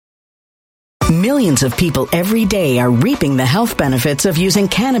Millions of people every day are reaping the health benefits of using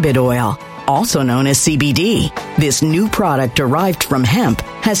cannabis oil, also known as CBD. This new product derived from hemp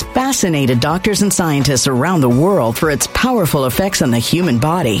has fascinated doctors and scientists around the world for its powerful effects on the human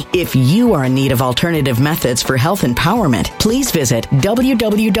body. If you are in need of alternative methods for health empowerment, please visit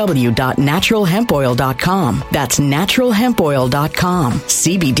www.naturalhempoil.com. That's naturalhempoil.com.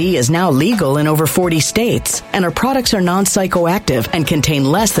 CBD is now legal in over 40 states, and our products are non-psychoactive and contain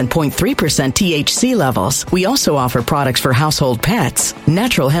less than 0.3% THC levels. We also offer products for household pets.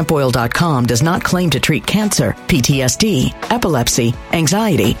 Naturalhempoil.com does not claim to treat cancer, PTSD, epilepsy,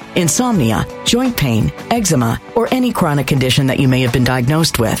 anxiety, insomnia, joint pain, eczema, or any chronic condition that you may have been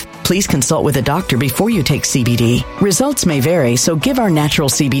diagnosed with. Please consult with a doctor before you take CBD. Results may vary, so give our natural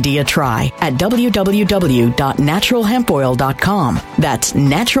CBD a try at www.naturalhempoil.com. That's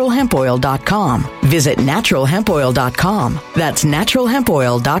naturalhempoil.com. Visit naturalhempoil.com. That's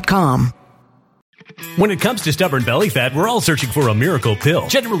naturalhempoil.com. When it comes to stubborn belly fat, we're all searching for a miracle pill.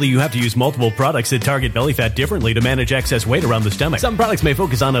 Generally, you have to use multiple products that target belly fat differently to manage excess weight around the stomach. Some products may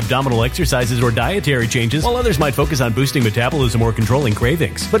focus on abdominal exercises or dietary changes, while others might focus on boosting metabolism or controlling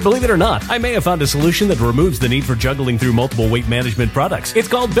cravings. But believe it or not, I may have found a solution that removes the need for juggling through multiple weight management products. It's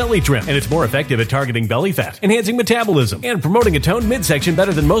called Belly Trim, and it's more effective at targeting belly fat, enhancing metabolism, and promoting a toned midsection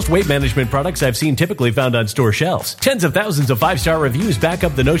better than most weight management products I've seen typically found on store shelves. Tens of thousands of 5-star reviews back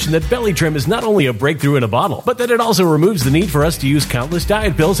up the notion that Belly Trim is not only a breakthrough in a bottle, but that it also removes the need for us to use countless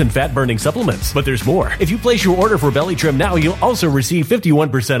diet pills and fat-burning supplements. But there's more. If you place your order for Belly Trim now, you'll also receive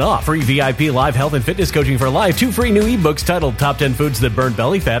 51% off, free VIP live health and fitness coaching for life, 2 free new ebooks titled Top 10 Foods That Burn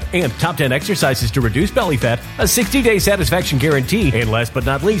Belly Fat and Top 10 Exercises to Reduce Belly Fat, a 60-day satisfaction guarantee, and last but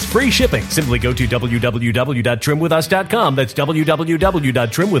not least, free shipping. Simply go to www.trimwithus.com. That's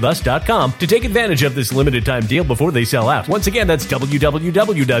www.trimwithus.com to take advantage of this limited time deal before they sell out. Once again, that's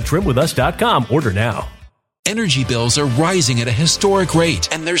www.trimwithus.com. Order now. Energy bills are rising at a historic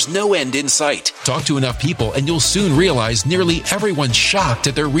rate, and there's no end in sight. Talk to enough people, and you'll soon realize nearly everyone's shocked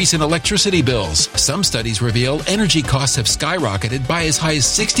at their recent electricity bills. Some studies reveal energy costs have skyrocketed by as high as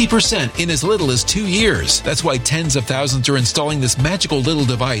 60% in as little as 2 years. That's why tens of thousands are installing this magical little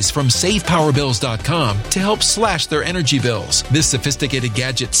device from SavePowerBills.com to help slash their energy bills. This sophisticated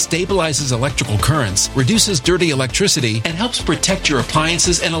gadget stabilizes electrical currents, reduces dirty electricity, and helps protect your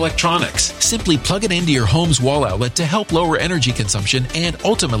appliances and electronics. Simply plug it into your home's wall outlet to help lower energy consumption and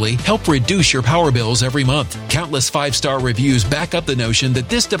ultimately help reduce your power bills every month. Countless 5-star reviews back up the notion that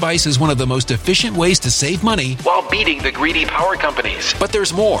this device is one of the most efficient ways to save money while beating the greedy power companies. But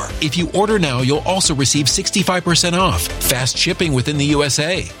there's more. If you order now, you'll also receive 65% off, fast shipping within the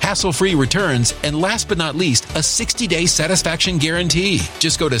USA, hassle-free returns, and last but not least, a 60-day satisfaction guarantee.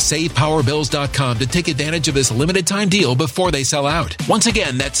 Just go to SavePowerBills.com to take advantage of this limited time deal before they sell out. Once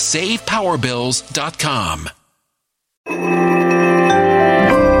again, that's SavePowerBills.com.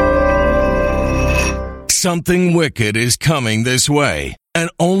 Something wicked is coming this way,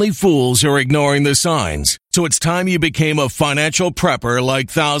 and only fools are ignoring the signs. So it's time you became a financial prepper like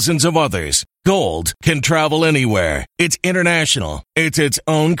thousands of others. Gold can travel anywhere. It's international. It's its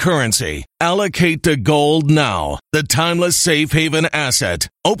own currency. Allocate to gold now, the timeless safe haven asset.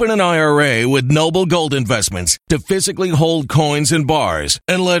 Open an IRA with Noble Gold Investments to physically hold coins and bars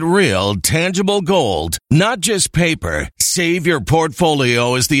and let real, tangible gold, not just paper, save your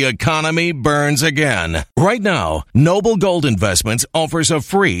portfolio as the economy burns again. Right now, Noble Gold Investments offers a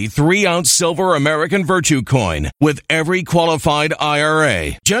free 3-ounce silver American Virtue coin with every qualified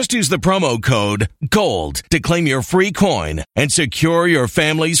IRA. Just use the promo code GOLD to claim your free coin and secure your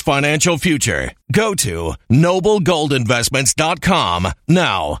family's financial future. Go to noblegoldinvestments.com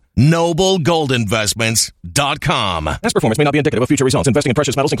now. noblegoldinvestments.com. Past performance may not be indicative of future results. Investing in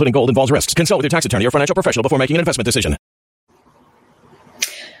precious metals, including gold, involves risks. Consult with your tax attorney or financial professional before making an investment decision.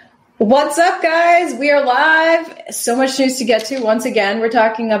 What's up, guys? We are live. So much news to get to. Once again, we're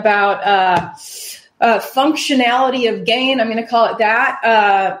talking about functionality of gain. I'm going to call it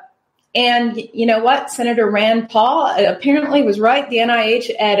that. And you know what? Senator Rand Paul apparently was right. The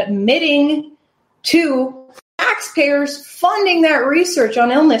NIH admitting to taxpayers funding that research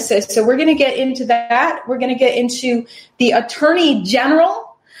on illnesses. So we're going to get into that. We're going to get into the Attorney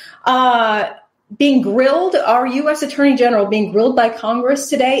General being grilled, our U.S. Attorney General being grilled by Congress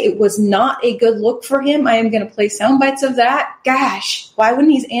today. It was not a good look for him. I am going to play sound bites of that. Gosh, why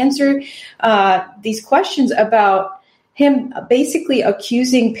wouldn't he answer these questions about him basically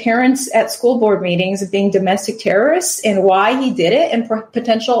accusing parents at school board meetings of being domestic terrorists and why he did it and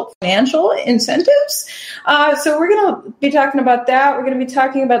potential financial incentives. So we're going to be talking about that. We're going to be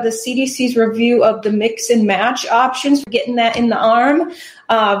talking about the CDC's review of the mix and match options for getting that in the arm,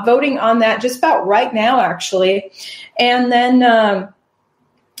 voting on that just about right now, actually. And then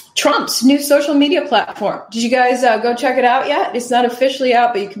Trump's new social media platform. Did you guys go check it out yet? It's not officially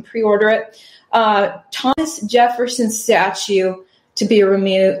out, but you can pre-order it. Thomas Jefferson statue to be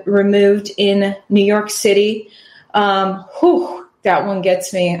removed in New York City. That one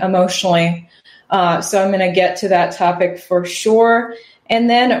gets me emotionally. So I'm going to get to that topic for sure. And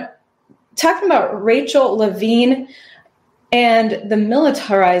then talking about Rachel Levine and the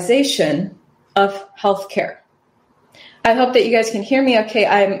militarization of healthcare. I hope that you guys can hear me okay.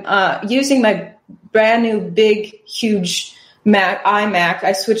 I'm using my brand new, big, huge iMac.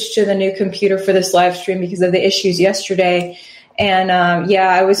 I switched to the new computer for this live stream because of the issues yesterday. And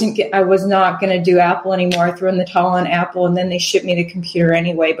I was not going to do Apple anymore. I threw in the towel on Apple, and then they shipped me the computer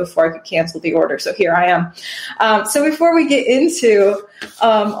anyway before I could cancel the order. So here I am. So before we get into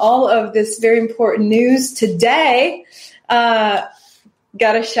all of this very important news today,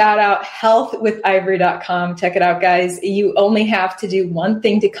 got to shout out healthwithivory.com. Check it out, guys. You only have to do one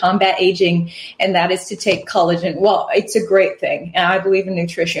thing to combat aging, and that is to take collagen. Well, it's a great thing, and I believe in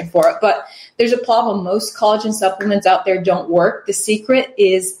nutrition for it. But there's a problem. Most collagen supplements out there don't work. The secret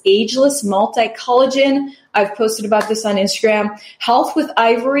is ageless multi-collagen. I've posted about this on Instagram. Health with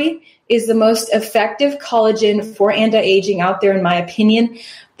Ivory is the most effective collagen for anti-aging out there, in my opinion.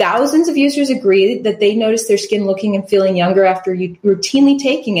 Thousands of users agree that they notice their skin looking and feeling younger after routinely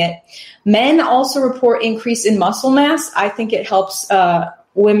taking it. Men also report increase in muscle mass. I think it helps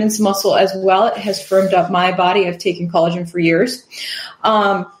women's muscle as well. It has firmed up my body. I've taken collagen for years.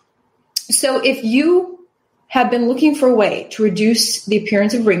 So if you have been looking for a way to reduce the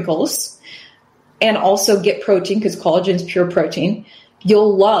appearance of wrinkles and also get protein, because collagen is pure protein,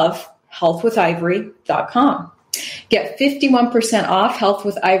 you'll love healthwithivory.com. Get 51% off Health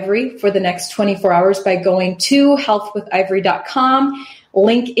with Ivory for the next 24 hours by going to healthwithivory.com.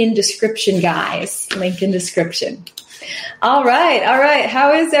 Link in description, guys. Link in description. All right.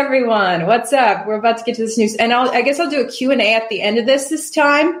 How is everyone? What's up? We're about to get to this news. And I guess I'll do a Q&A at the end of this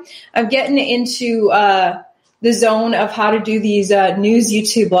time. I'm getting into the zone of how to do these news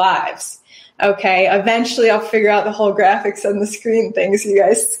YouTube lives. Okay, eventually I'll figure out the whole graphics on the screen thing so you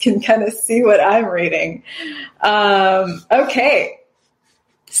guys can kind of see what I'm reading. Okay,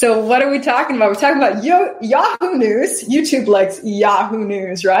 so what are we talking about? We're talking about Yahoo News. YouTube likes Yahoo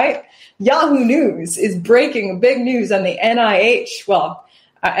News, right? Yahoo News is breaking big news on the NIH. Well,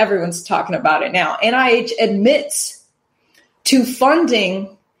 everyone's talking about it now. NIH admits to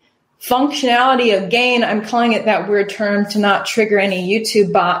funding functionality of gain. I'm calling it that weird term to not trigger any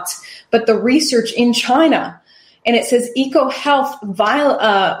YouTube bots, but the research in China. And it says EcoHealth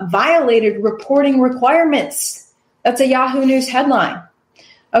violated reporting requirements. That's a Yahoo News headline.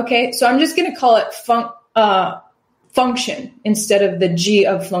 Okay, so I'm just going to call it function instead of the G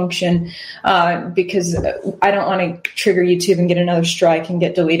of function because I don't want to trigger YouTube and get another strike and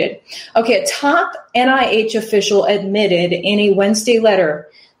get deleted. Okay, a top NIH official admitted in a Wednesday letter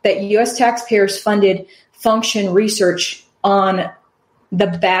that U.S. taxpayers funded function research on the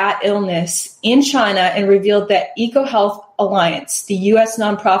bat illness in China and revealed that EcoHealth Alliance, the U.S.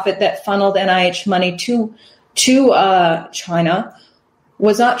 nonprofit that funneled NIH money to China,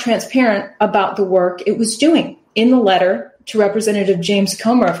 was not transparent about the work it was doing. In the letter to Representative James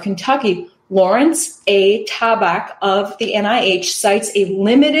Comer of Kentucky, Lawrence A. Tabak of the NIH cites a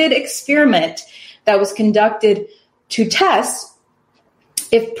limited experiment that was conducted to test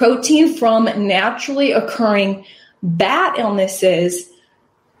if protein from naturally occurring bat illnesses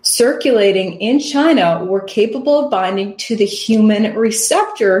circulating in China were capable of binding to the human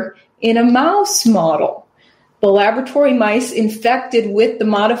receptor in a mouse model. The laboratory mice infected with the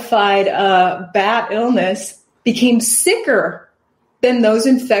modified bat illness became sicker than those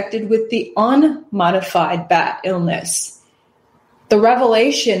infected with the unmodified bat illness. The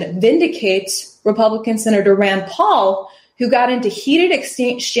revelation vindicates Republican Senator Rand Paul, who got into heated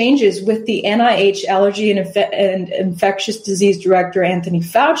exchanges with the NIH Allergy and Infectious Disease Director Anthony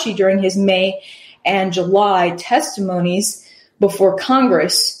Fauci during his May and July testimonies before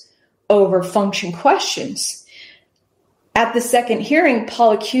Congress over function questions. At the second hearing,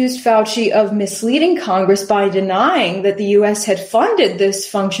 Paul accused Fauci of misleading Congress by denying that the U.S. had funded this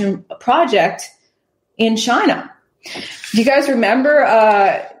function project in China. Do you guys remember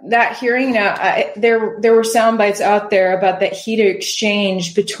that hearing? There were sound bites out there about that heated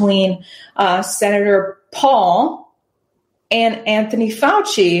exchange between Senator Paul and Anthony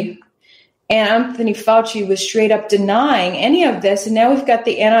Fauci. And Anthony Fauci was straight up denying any of this. And now we've got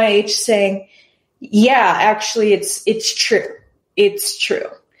the NIH saying, yeah, actually, it's true. It's true.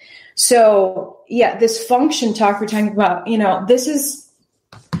 So, yeah, this function talk we're talking about, this is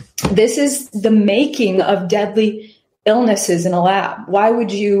the making of deadly illnesses in a lab. Why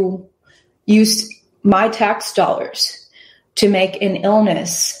would you use my tax dollars to make an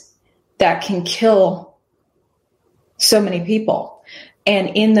illness that can kill so many people? And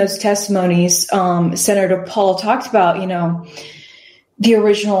in those testimonies, Senator Paul talked about, the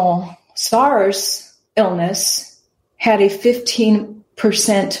original SARS illness had a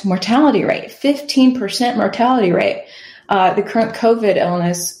 15% mortality rate, 15% mortality rate. The current COVID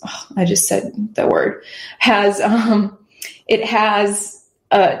illness, I just said the word, has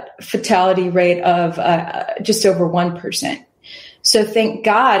a fatality rate of just over 1%. So thank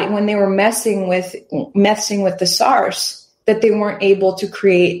God when they were messing with the SARS, that they weren't able to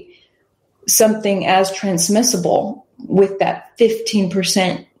create something as transmissible with that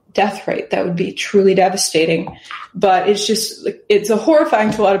 15% death rate. That would be truly devastating. But it's horrifying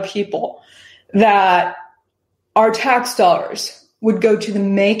to a lot of people that our tax dollars would go to the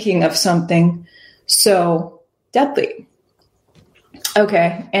making of something so deadly.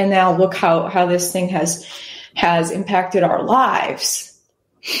 Okay, and now look how this thing has impacted our lives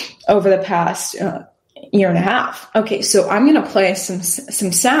over the past year and a half. Okay, so I'm going to play some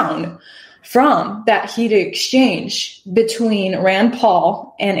sound from that heated exchange between Rand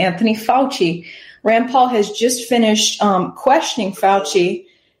Paul and Anthony Fauci. Rand Paul has just finished questioning Fauci,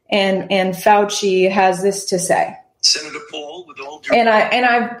 and Fauci has this to say. Senator Paul, with all due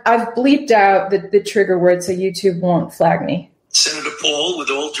I've bleeped out the trigger word so YouTube won't flag me. Senator Paul, with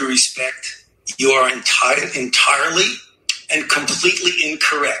all due respect, you are entirely and completely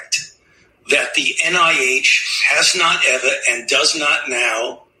incorrect that the NIH has not ever and does not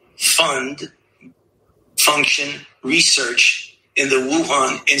now function research in the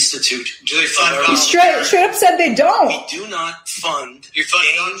Wuhan Institute. Do they fund? He straight up said they don't. We do not fund. You fund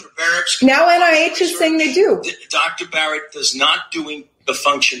Dr. Barrett's. Now NIH is saying they do. Dr. Barrett does not doing the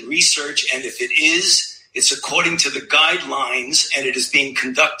function research, and if it is, it's according to the guidelines, and it is being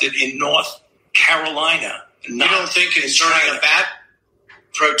conducted in North Carolina. You don't think inserting a bat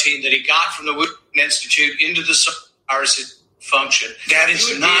protein that he got from the Wuhan Institute into the SARS function? That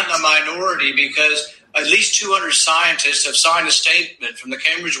is not a minority, because at least 200 scientists have signed a statement from the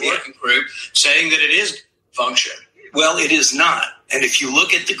Cambridge Working Group saying that it is function. Well, it is not. And if you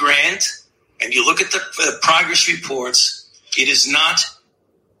look at the grant and you look at the progress reports, it is not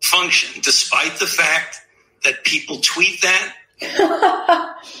function, despite the fact that people tweet that.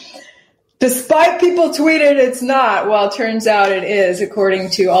 Despite people tweeted it's not. Well, it turns out it is,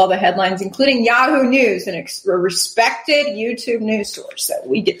 according to all the headlines, including Yahoo News, a respected YouTube news source that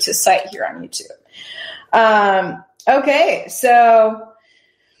we get to cite here on YouTube. Okay, so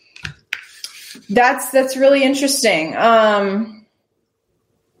that's really interesting.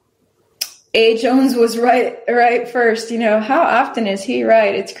 A. Jones was right first. How often is he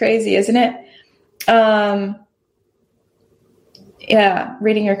right? It's crazy, isn't it? Yeah,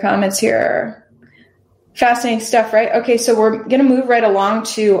 reading your comments here. Fascinating stuff, right? Okay, so we're going to move right along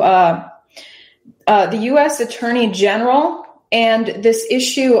to the U.S. Attorney General and this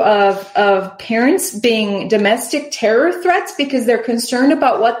issue of parents being domestic terror threats because they're concerned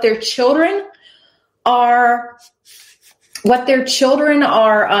about what their children are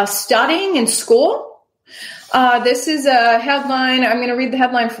studying in school. This is a headline. I'm going to read the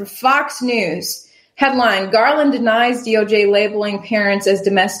headline from Fox News. Headline: Garland denies DOJ labeling parents as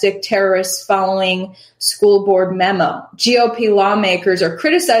domestic terrorists following school board memo. GOP lawmakers are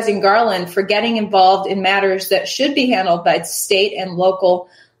criticizing Garland for getting involved in matters that should be handled by state and local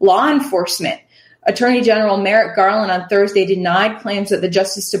law enforcement. Attorney General Merrick Garland on Thursday denied claims that the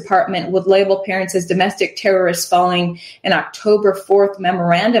Justice Department would label parents as domestic terrorists following an October 4th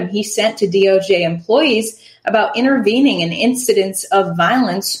memorandum he sent to DOJ employees about intervening in incidents of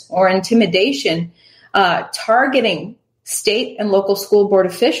violence or intimidation targeting state and local school board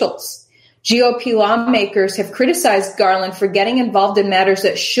officials. GOP lawmakers have criticized Garland for getting involved in matters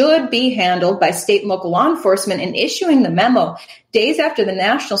that should be handled by state and local law enforcement and issuing the memo days after the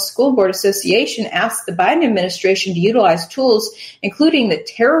National School Board Association asked the Biden administration to utilize tools, including the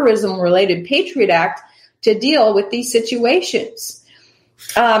terrorism-related Patriot Act, to deal with these situations.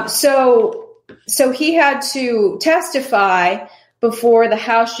 So he had to testify before the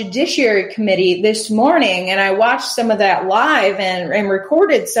House Judiciary Committee this morning, and I watched some of that live and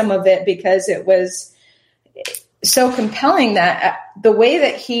recorded some of it because it was so compelling that the way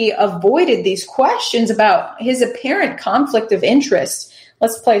that he avoided these questions about his apparent conflict of interest.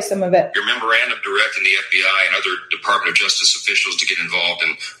 Let's play some of it. Your memorandum directing the FBI and other Department of Justice officials to get involved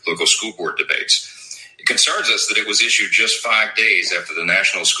in local school board debates. It concerns us that it was issued just 5 days after the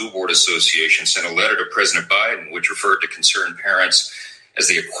National School Board Association sent a letter to President Biden, which referred to concerned parents as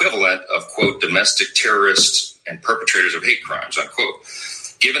the equivalent of, quote, domestic terrorists and perpetrators of hate crimes, unquote.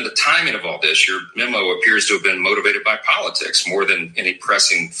 Given the timing of all this, your memo appears to have been motivated by politics more than any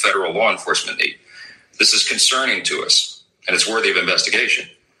pressing federal law enforcement need. This is concerning to us, and it's worthy of investigation.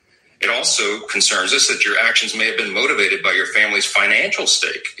 It also concerns us that your actions may have been motivated by your family's financial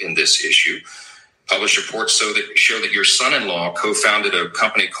stake in this issue. Published reports show that your son-in-law co-founded a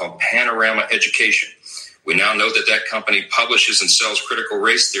company called Panorama Education. We now know that that company publishes and sells critical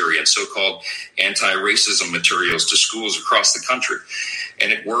race theory and so-called anti-racism materials to schools across the country.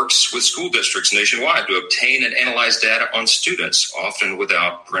 And it works with school districts nationwide to obtain and analyze data on students, often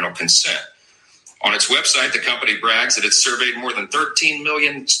without parental consent. On its website, the company brags that it's surveyed more than 13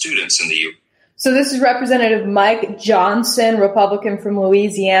 million students in the U.S. So this is Representative Mike Johnson, Republican from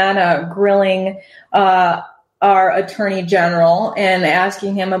Louisiana, grilling our Attorney General and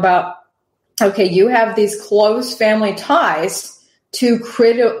asking him about, okay, you have these close family ties to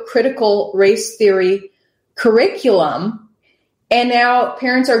critical race theory curriculum, and now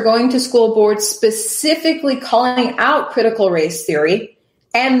parents are going to school boards specifically calling out critical race theory,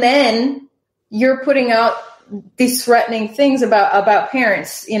 and then you're putting out these threatening things about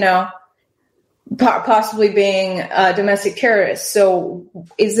parents, possibly being domestic terrorists. So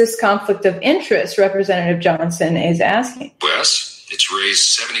is this conflict of interest, Representative Johnson is asking? Yes, it's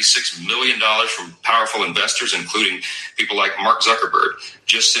raised $76 million from powerful investors, including people like Mark Zuckerberg,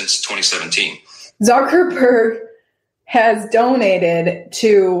 just since 2017. Zuckerberg has donated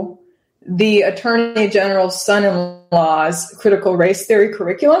to the Attorney General's son-in-law's critical race theory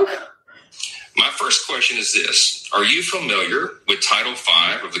curriculum. My first question is this. Are you familiar with Title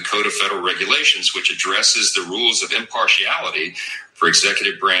V of the Code of Federal Regulations, which addresses the rules of impartiality for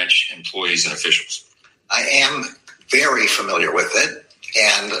executive branch employees and officials? I am very familiar with it,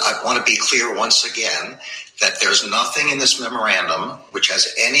 and I want to be clear once again that there's nothing in this memorandum which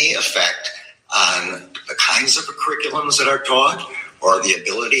has any effect on the kinds of curriculums that are taught or the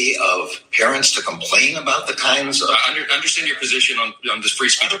ability of parents to complain about the kinds of... I understand your position on this free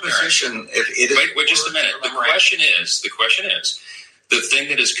speech of parents. Wait just a minute. The question is, the thing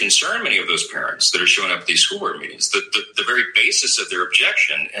that has concerned many of those parents that are showing up at these school board meetings, the very basis of their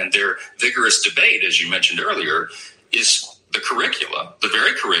objection and their vigorous debate, as you mentioned earlier, is the curricula, the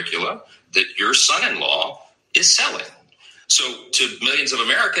very curricula that your son-in-law is selling. So to millions of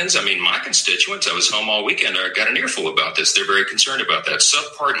Americans, my constituents, I was home all weekend, I got an earful about this. They're very concerned about that.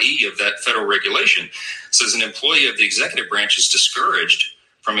 Subpart E of that federal regulation says an employee of the executive branch is discouraged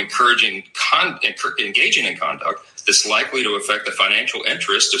from engaging in conduct that's likely to affect the financial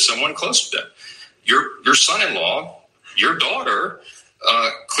interest of someone close to them. Your son-in-law, your daughter,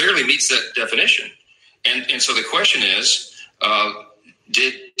 clearly meets that definition. And so the question is,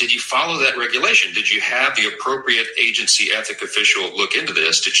 did you follow that regulation? Did you have the appropriate agency ethic official look into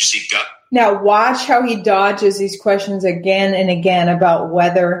this? Did you seek gut? Now watch how he dodges these questions again and again about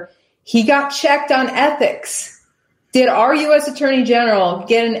whether he got checked on ethics. Did our U.S. Attorney General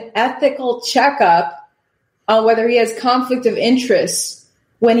get an ethical checkup on whether he has conflict of interest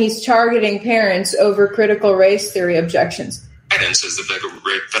when he's targeting parents over critical race theory objections? Guidance as the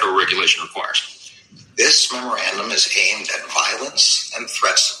federal regulation requires. This memorandum is aimed at violence and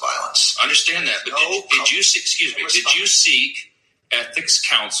threats of violence. Understand that, but did you seek ethics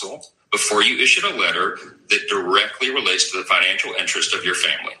counsel before you issued a letter that directly relates to the financial interest of your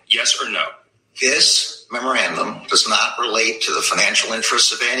family? Yes or no? This memorandum does not relate to the financial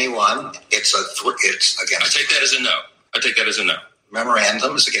interests of anyone. It's against. I take that as a no.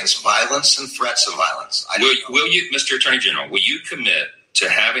 Memorandum is against violence and threats of violence. Will you, Mr. Attorney General, will you commit to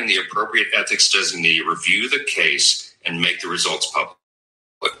having the appropriate ethics designee review the case and make the results public?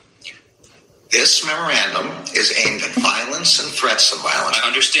 This memorandum is aimed at violence and threats of violence. I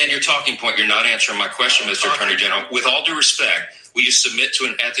understand your talking point. You're not answering my question, Mr. Attorney General. With all due respect, will you submit to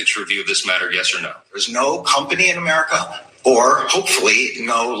an ethics review of this matter, yes or no? There's no company in America, or hopefully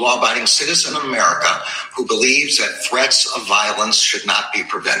no law-abiding citizen in America, who believes that threats of violence should not be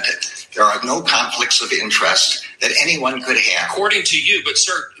prevented. There are no conflicts of interest that anyone could have. According to you, but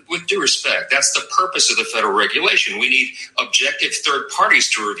sir, with due respect, that's the purpose of the federal regulation. We need objective third parties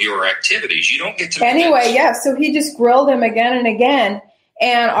to review our activities. You don't get to... Anyway, yeah, so he just grilled him again and again,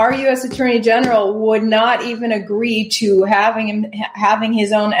 and our U.S. Attorney General would not even agree to having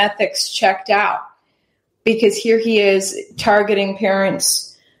his own ethics checked out. because here he is targeting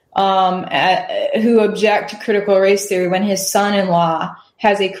parents who object to critical race theory when his son-in-law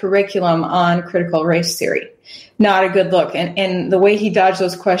has a curriculum on critical race theory. Not a good look. And the way he dodged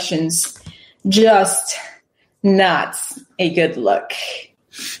those questions, just not a good look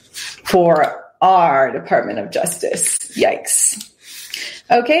for our Department of Justice. Yikes.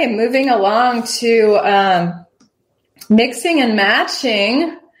 Okay, moving along to mixing and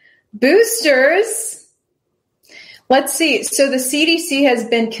matching boosters. Let's see. So the CDC has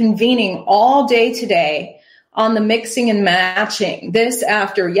been convening all day today on the mixing and matching. This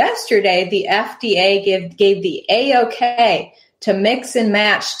after yesterday, the FDA gave the A-OK to mix and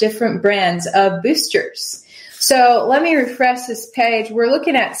match different brands of boosters. So let me refresh this page. We're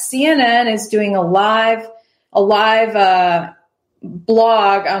looking at CNN is doing a live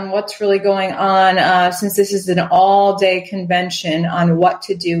blog on what's really going on since this is an all-day convention on what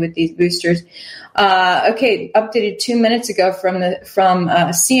to do with these boosters. Okay, updated 2 minutes ago from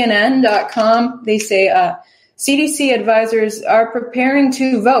CNN.com. They say CDC advisors are preparing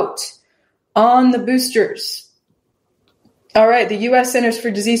to vote on the boosters. All right, the U.S. Centers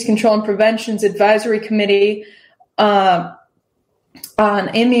for Disease Control and Prevention's Advisory Committee on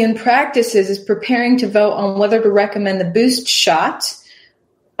Immune Practices is preparing to vote on whether to recommend the boost shot.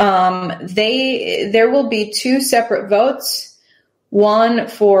 There will be two separate votes, one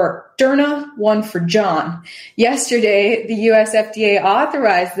for Derna, one for John. Yesterday, the U.S. FDA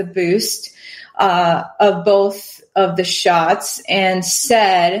authorized the boost of both of the shots and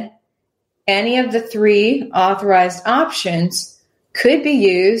said any of the three authorized options could be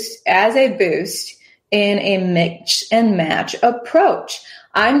used as a boost in a mix and match approach.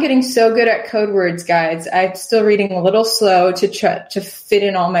 I'm getting so good at code words, guys. I'm still reading a little slow to try to fit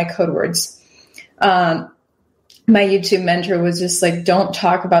in all my code words. My YouTube mentor was just like, don't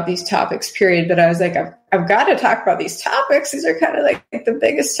talk about these topics, period. But I was like, I've got to talk about these topics. These are kind of like the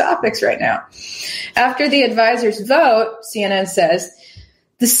biggest topics right now. After the advisors vote, CNN says,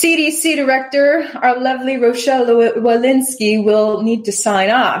 the CDC director, our lovely Rochelle Walensky, will need to sign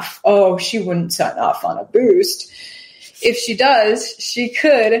off. Oh, she wouldn't sign off on a boost. If she does, we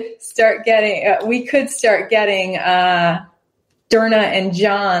could start getting Derna and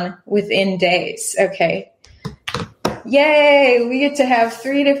John within days. Okay. Yay, we get to have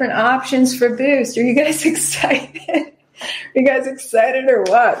 3 different options for boost. Are you guys excited? Are you guys excited or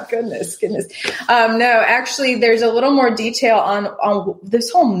what? Goodness. No, actually, there's a little more detail on this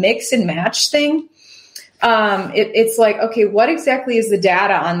whole mix and match thing. It's like, okay, what exactly is the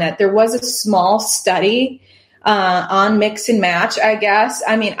data on that? There was a small study on mix and match, I guess.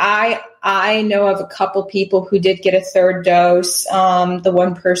 I mean, I know of a couple people who did get a 3rd dose. The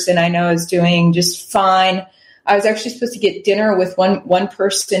one person I know is doing just fine. I was actually supposed to get dinner with one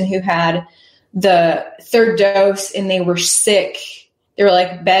person who had the 3rd dose and they were sick. They were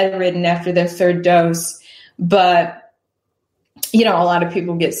like bedridden after their 3rd dose. But, you know, a lot of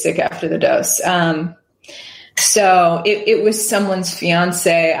people get sick after the dose. So it was someone's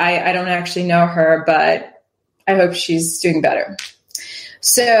fiance. I don't actually know her, but I hope she's doing better.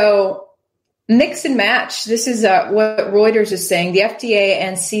 So mix and match. This is what Reuters is saying. The FDA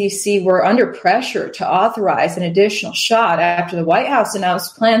and CDC were under pressure to authorize an additional shot after the White House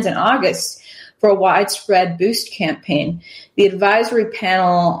announced plans in August for a widespread boost campaign. The advisory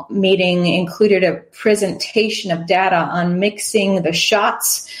panel meeting included a presentation of data on mixing the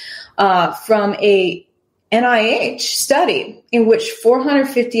shots from a NIH study in which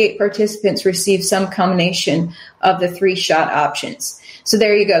 458 participants received some combination of the 3-shot options. So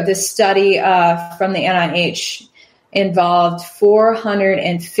there you go. This study from the NIH involved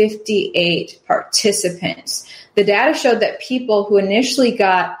 458 participants. The data showed that people who initially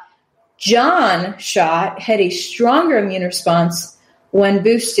got John shot had a stronger immune response when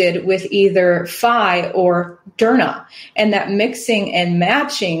boosted with either Pfi or Derna, and that mixing and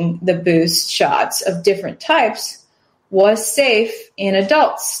matching the boost shots of different types was safe in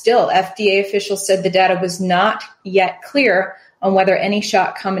adults. Still, FDA officials said the data was not yet clear on whether any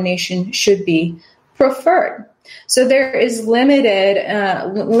shot combination should be preferred. So there is limited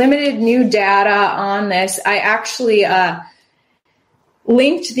new data on this. I actually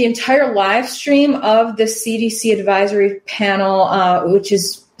linked the entire live stream of the CDC advisory panel, which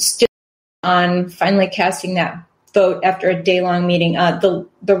is still on finally casting that vote after a day-long meeting. The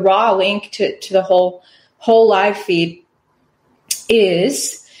raw link to the whole live feed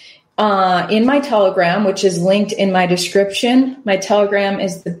is in my Telegram, which is linked in my description. My Telegram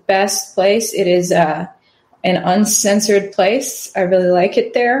is the best place. It is an uncensored place. I really like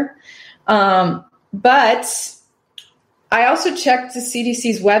it there. But I also checked the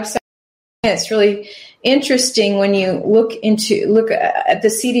CDC's website It's really interesting when you look at the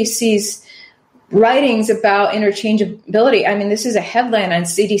CDC's writings about interchangeability. I mean, this is a headline on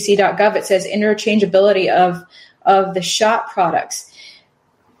cdc.gov. It says interchangeability of the shot products.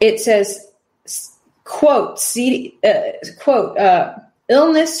 It says, quote,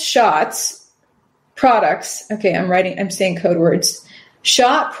 illness shots products. Okay, I'm saying code words.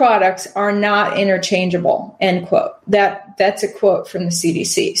 Shot products are not interchangeable, end quote. That's a quote from the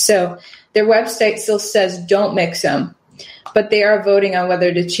CDC. So their website still says don't mix them, but they are voting on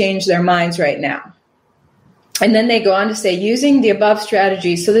whether to change their minds right now. And then they go on to say, using the above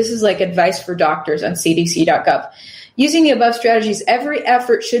strategies, so this is like advice for doctors on cdc.gov. Using the above strategies, every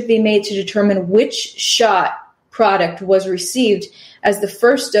effort should be made to determine which shot product was received as the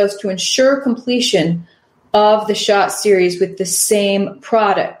first dose to ensure completion of the shot series with the same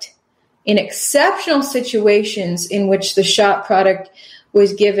product. In exceptional situations in which the shot product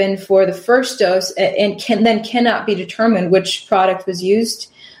was given for the first dose and cannot be determined which product was used,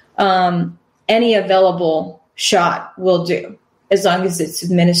 any available shot will do, as long as it's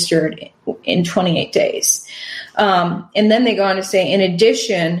administered in 28 days. And then they go on to say, in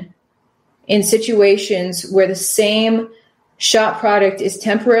addition, in situations where the same shot product is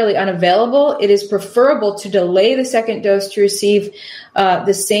temporarily unavailable, it is preferable to delay the second dose to receive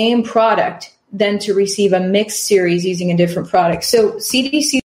the same product than to receive a mixed series using a different product. So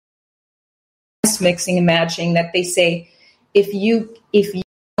CDC mixing and matching, that they say if you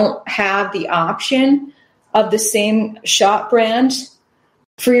don't have the option of the same shot brand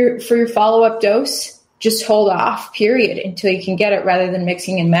for your follow-up dose, just hold off, period, until you can get it, rather than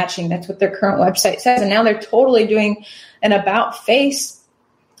mixing and matching. That's what their current website says. And now they're totally doing an about face,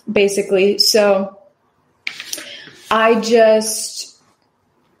 basically. So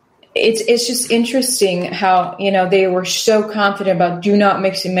it's just interesting how, they were so confident about do not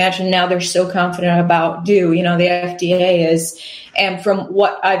mix and match, and now they're so confident about do. The FDA is. And from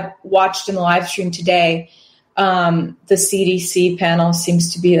what I've watched in the live stream today, the CDC panel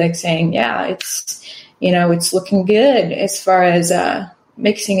seems to be like saying, yeah, it's looking good as far as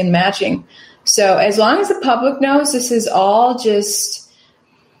mixing and matching. So as long as the public knows, this is all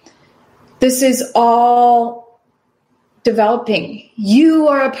developing. You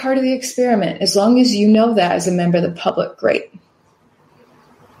are a part of the experiment. As long as you know that as a member of the public, great.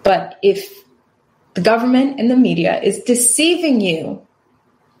 But if the government and the media is deceiving you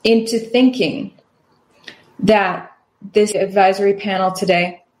into thinking that this advisory panel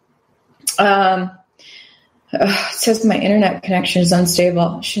today, it says my internet connection is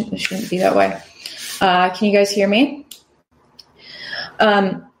unstable. It shouldn't be that way. Can you guys hear me?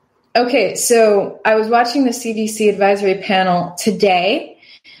 Okay, so I was watching the CDC advisory panel today.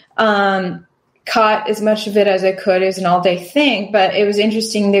 Caught as much of it as I could. It was an all-day thing, but it was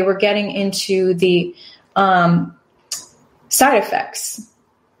interesting. They were getting into the side effects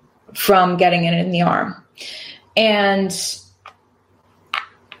from getting it in the arm. And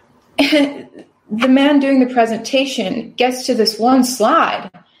the man doing the presentation gets to this one slide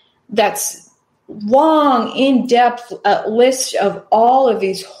that's long, in-depth list of all of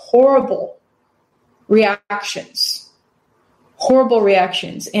these horrible reactions,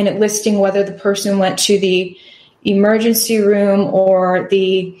 and it listing whether the person went to the emergency room or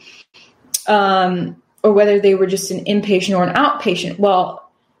or whether they were just an inpatient or an outpatient. Well,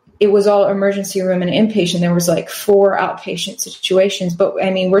 it was all emergency room and inpatient. There was like 4 outpatient situations, but I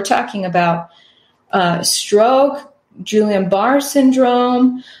mean, we're talking about stroke, Guillain-Barré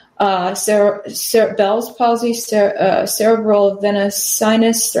syndrome, Bell's palsy, cerebral venous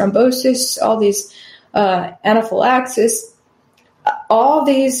sinus thrombosis, all these anaphylaxis, all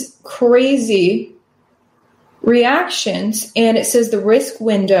these crazy reactions. And it says the risk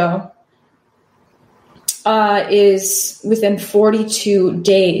window is within 42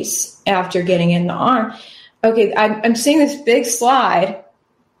 days after getting in the arm. Okay, I'm seeing this big slide,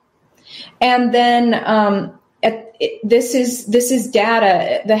 and then this is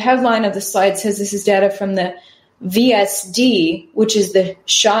data. The headline of the slide says this is data from the VSD, which is the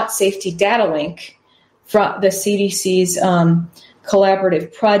Shot Safety Data Link, from the CDC's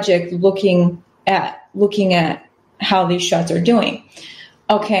collaborative project looking at how these shots are doing.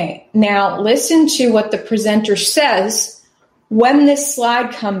 Okay, now listen to what the presenter says when this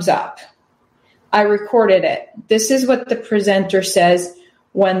slide comes up. I recorded it. This is what the presenter says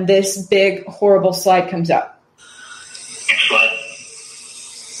when this big, horrible slide comes up. Next slide.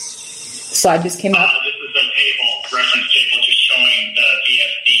 Slide just came up. This is a table, reference table, just showing the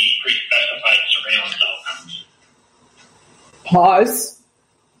VSD pre-specified surveillance outcomes. Pause.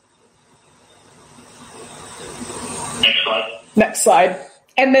 Next slide. Next slide.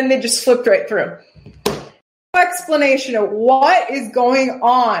 and then they just flipped right through. No explanation of what is going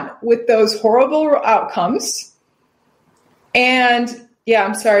on with those horrible outcomes. And yeah,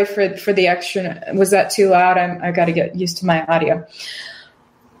 I'm sorry for the extra. Was that too loud? I got to get used to my audio.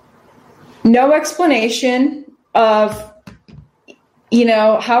 No explanation of,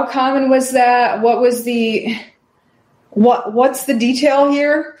 how common was that? What was what's the detail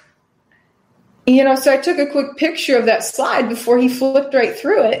here? So I took a quick picture of that slide before he flipped right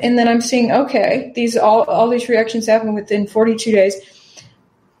through it. And then I'm seeing, okay, all these reactions happen within 42 days.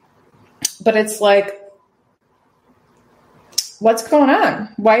 But it's like, what's going on?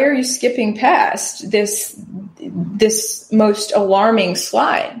 Why are you skipping past this most alarming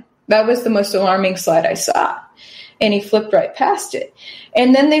slide? That was the most alarming slide I saw. And he flipped right past it.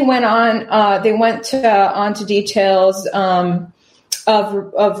 And then they went on, on to details,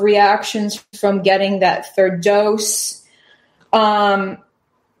 of reactions from getting that third dose.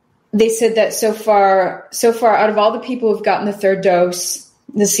 They said that so far, out of all the people who've gotten the third dose,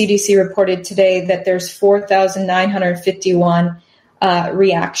 the CDC reported today that there's 4,951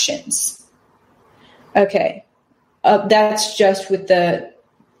 reactions. Okay, that's just with the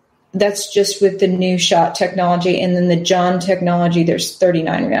new shot technology, and then the John technology, there's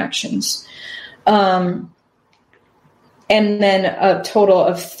 39 reactions. And then a total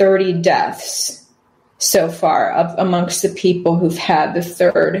of 30 deaths so far amongst the people who've had the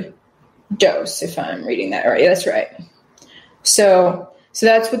third dose, if I'm reading that right. That's right. So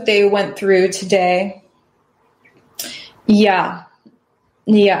that's what they went through today. Yeah.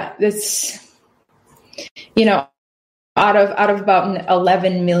 That's, out of about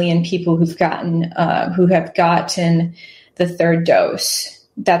 11 million people who have gotten the third dose,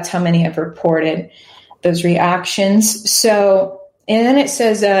 that's how many have reported those reactions. So, and then it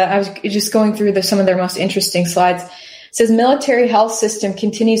says, I was just going through some of their most interesting slides. It says military health system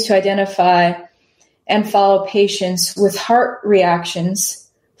continues to identify and follow patients with heart reactions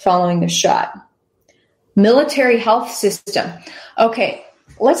following the shot. Military health system. Okay,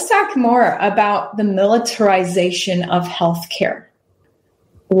 let's talk more about the militarization of healthcare.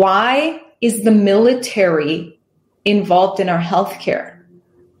 Why is the military involved in our healthcare?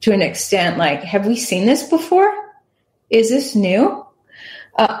 To an extent, like, have we seen this before? Is this new?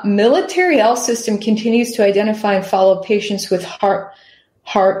 Military health system continues to identify and follow patients with heart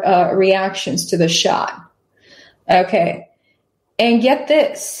reactions to the shot. Okay. And get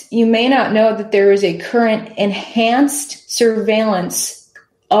this, you may not know that there is a current enhanced surveillance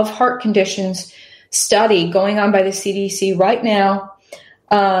of heart conditions study going on by the CDC right now.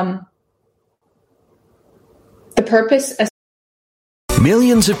 The purpose of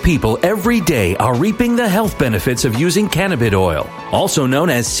Millions of people every day are reaping the health benefits of using cannabis oil, also known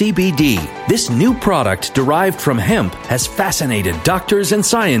as CBD. This new product derived from hemp has fascinated doctors and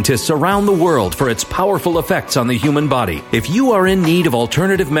scientists around the world for its powerful effects on the human body. If you are in need of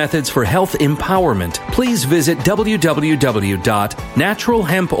alternative methods for health empowerment, please visit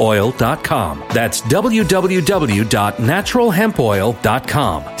www.naturalhempoil.com. That's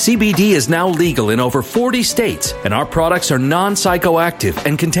www.naturalhempoil.com. CBD is now legal in over 40 states, and our products are non-psychoactive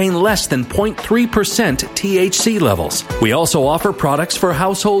and contain less than 0.3% THC levels. We also offer products for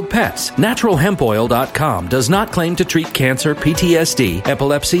household pets. NaturalHempOil.com does not claim to treat cancer, PTSD,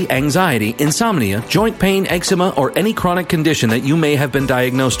 epilepsy, anxiety, insomnia, joint pain, eczema, or any chronic condition that you may have been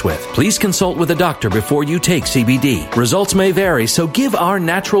diagnosed with. Please consult with a doctor before you take CBD. Results may vary, so give our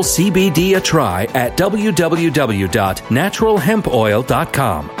natural CBD a try at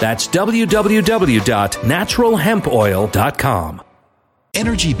www.naturalhempoil.com. That's www.naturalhempoil.com.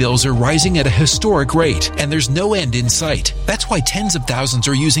 Energy bills are rising at a historic rate, and there's no end in sight. That's why tens of thousands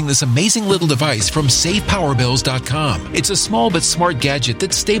are using this amazing little device from SavePowerBills.com. It's a small but smart gadget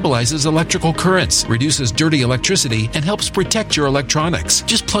that stabilizes electrical currents, reduces dirty electricity, and helps protect your electronics.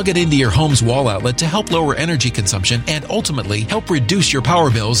 Just plug it into your home's wall outlet to help lower energy consumption and ultimately help reduce your power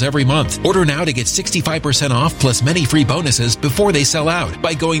bills every month. Order now to get 65% off plus many free bonuses before they sell out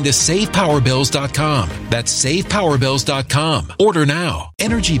by going to SavePowerBills.com. That's SavePowerBills.com. Order now.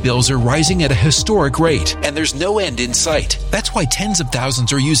 Energy bills are rising at a historic rate, and there's no end in sight. That's why tens of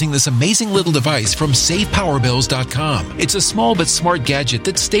thousands are using this amazing little device from SavePowerBills.com. It's a small but smart gadget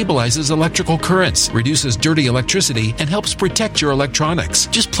that stabilizes electrical currents, reduces dirty electricity, and helps protect your electronics.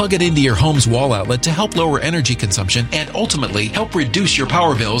 Just plug it into your home's wall outlet to help lower energy consumption and ultimately help reduce your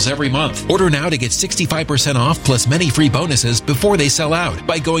power bills every month. Order now to get 65% off plus many free bonuses before they sell out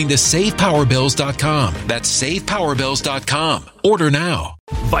by going to SavePowerBills.com. That's SavePowerBills.com. Order now.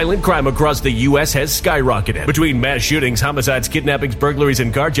 Violent crime across the U.S. has skyrocketed. Between mass shootings, homicides, kidnappings, burglaries,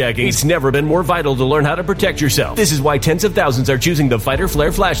 and carjacking, it's never been more vital to learn how to protect yourself. This is why tens of thousands are choosing the Fighter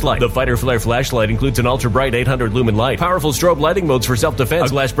Flare flashlight. The Fighter Flare flashlight includes an ultra-bright 800 lumen light, powerful strobe lighting modes for self-defense,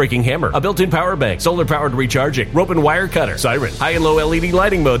 a glass-breaking hammer, a built-in power bank, solar-powered recharging, rope and wire cutter, siren, high and low LED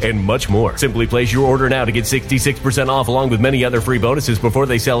lighting mode, and much more. Simply place your order now to get 66% off along with many other free bonuses before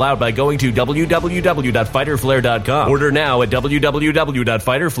they sell out by going to www.fighterflare.com. Order now at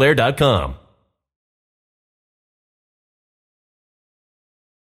www.fighterflare.com.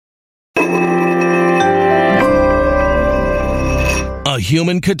 A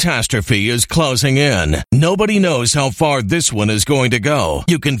human catastrophe is closing in. Nobody knows how far this one is going to go.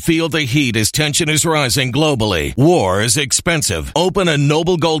 You can feel the heat as tension is rising globally. War is expensive. Open a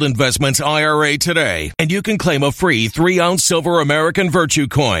Noble Gold Investments IRA today, and you can claim a free 3-ounce silver American Virtue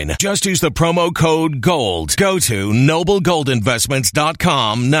coin. Just use the promo code GOLD. Go to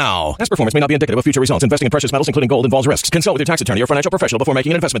noblegoldinvestments.com now. Past performance may not be indicative of future results. Investing in precious metals, including gold, involves risks. Consult with your tax attorney or financial professional before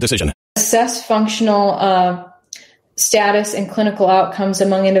making an investment decision. Assess functional status and clinical outcomes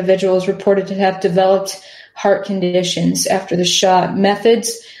among individuals reported to have developed heart conditions after the shot.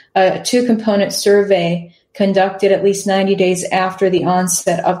 Methods, a 2-component survey conducted at least 90 days after the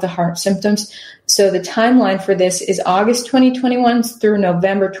onset of the heart symptoms. So the timeline for this is August 2021 through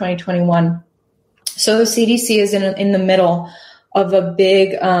November 2021. So the CDC is in the middle of a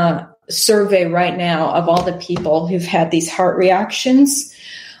big survey right now of all the people who've had these heart reactions.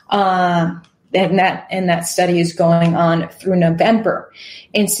 And that study is going on through November.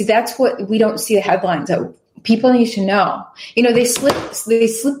 And see, that's what we don't see the headlines of. People need to know. You know, they slip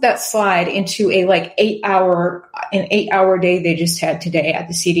that slide into a 8-hour day they just had today at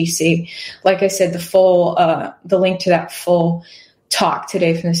the CDC. Like I said, the link to that full talk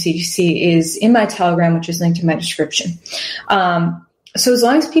today from the CDC is in my Telegram, which is linked in my description. So as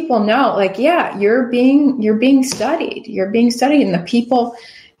long as people know, you're being studied. You're being studied, and the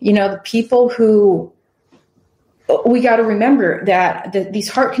people who, we got to remember that these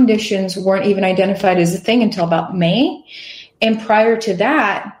heart conditions weren't even identified as a thing until about May. And prior to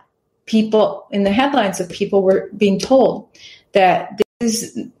that, people in the headlines of people were being told that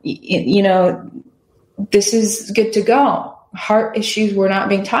this is good to go. Heart issues were not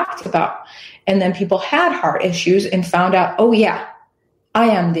being talked about. And then people had heart issues and found out, oh yeah, I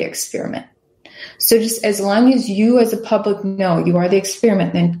am the experiment. So just as long as you as a public know you are the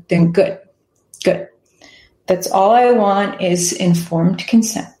experiment, then good. That's all I want is informed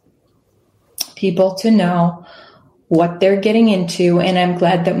consent. People to know what they're getting into, and I'm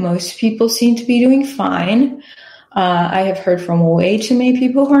glad that most people seem to be doing fine. I have heard from way too many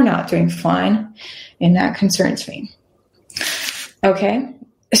people who are not doing fine, and that concerns me. Okay,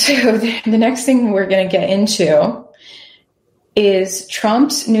 so the next thing we're going to get into is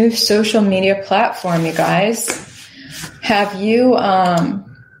Trump's new social media platform, you guys. Have you, are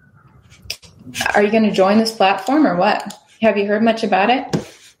you going to join this platform or what? Have you heard much about it?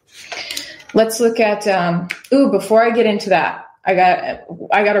 Let's look at, before I get into that, I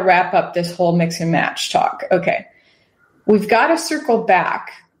got to wrap up this whole mix and match talk. Okay. We've got to circle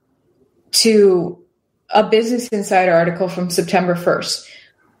back to a Business Insider article from September 1st.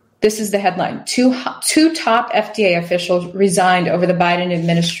 This is the headline. Two top FDA officials resigned over the Biden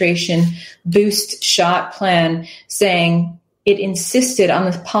administration boost shot plan, saying it insisted on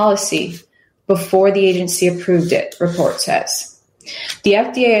the policy before the agency approved it, report says. The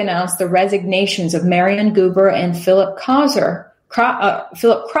FDA announced the resignations of Marian Guber and Philip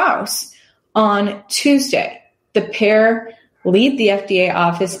Krause on Tuesday. The pair lead the FDA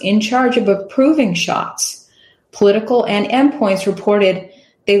office in charge of approving shots. Political and endpoints reported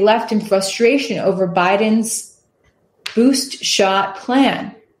they left in frustration over Biden's boost shot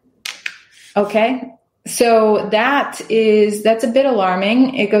plan. Okay, so that's a bit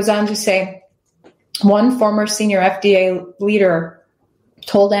alarming. It goes on to say, one former senior FDA leader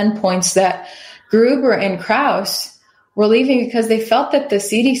told endpoints that Gruber and Krause were leaving because they felt that the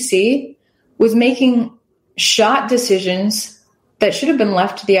CDC was making shot decisions that should have been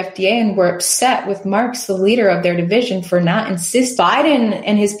left to the FDA, and were upset with Marks, the leader of their division, for not insisting. Biden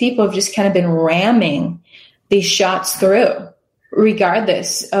and his people have just kind of been ramming these shots through,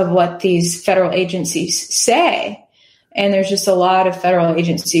 regardless of what these federal agencies say. And there's just a lot of federal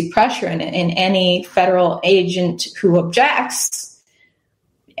agency pressure, and any federal agent who objects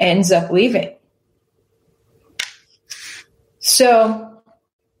ends up leaving. So,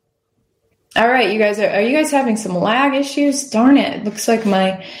 all right, you guys, are you guys having some lag issues? Darn it. Looks like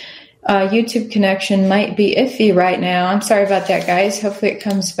my YouTube connection might be iffy right now. I'm sorry about that, guys. Hopefully it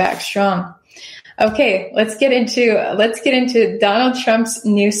comes back strong. Okay, let's get into Donald Trump's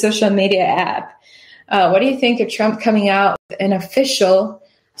new social media app. What do you think of Trump coming out with an official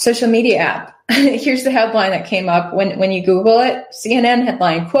social media app? Here's the headline that came up when you Google it. CNN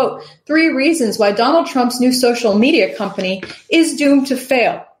headline, quote, 3 reasons why Donald Trump's new social media company is doomed to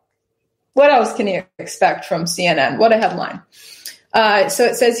fail. What else can you expect from CNN? What a headline. So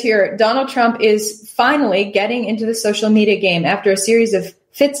it says here, Donald Trump is finally getting into the social media game. After a series of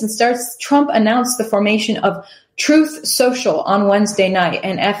fits and starts, Trump announced the formation of Truth Social on Wednesday night,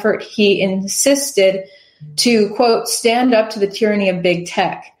 an effort he insisted to, quote, stand up to the tyranny of big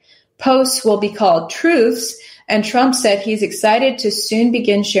tech. Posts will be called truths, and Trump said he's excited to soon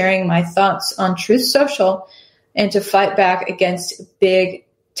begin sharing my thoughts on Truth Social and to fight back against big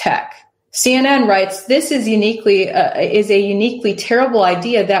tech. CNN writes, this is a uniquely terrible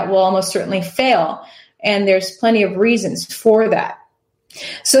idea that will almost certainly fail, and there's plenty of reasons for that.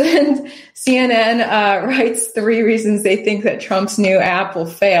 So then CNN writes 3 reasons they think that Trump's new app will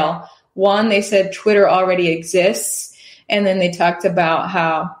fail. 1, they said Twitter already exists, and then they talked about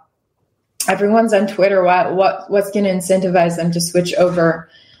how everyone's on Twitter. What's going to incentivize them to switch over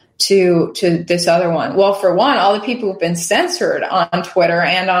to this other one? Well, for one, all the people who've been censored on Twitter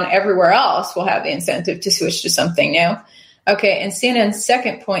and on everywhere else will have the incentive to switch to something new. Okay, and CNN's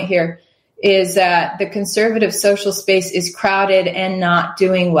second point here is that the conservative social space is crowded and not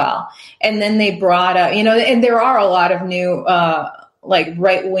doing well. And then they brought up, and there are a lot of new like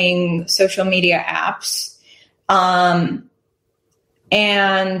right-wing social media apps. And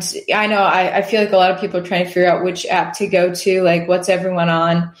I know I feel like a lot of people are trying to figure out which app to go to, like what's everyone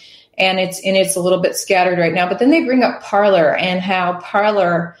on. And it's a little bit scattered right now. But then they bring up Parler and how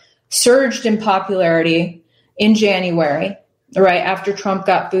Parler surged in popularity in January, right after Trump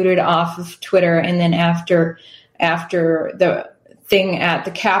got booted off of Twitter, and then after the thing at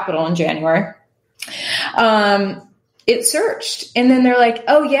the Capitol in January. It surged. And then they're like,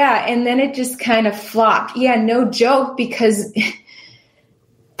 oh, yeah. And then it just kind of flopped. Yeah, no joke, because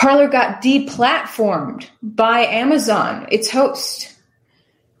Parler got deplatformed by Amazon, its host.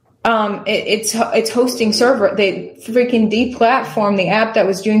 Its hosting server. They freaking deplatformed the app that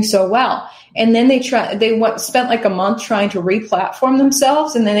was doing so well. And then they spent like a month trying to re-platform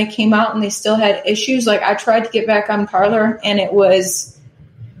themselves. And then they came out and they still had issues. Like I tried to get back on Parler and it was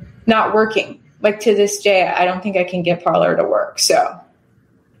not working. Like to this day, I don't think I can get Parler to work. So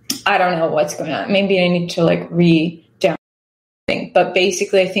I don't know what's going on. Maybe I need to like re-download thing. But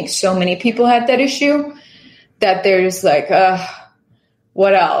basically, I think so many people had that issue that there's like,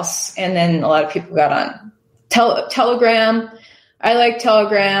 what else? And then a lot of people got on Telegram. I like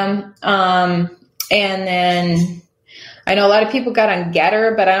Telegram. And then I know a lot of people got on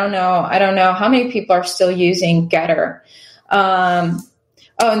Getter, but I don't know how many people are still using Getter.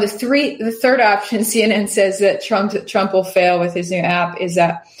 And the third option, CNN says that Trump will fail with his new app is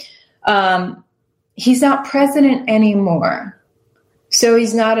that he's not president anymore. So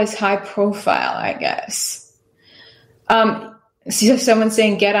he's not as high profile, I guess. So someone's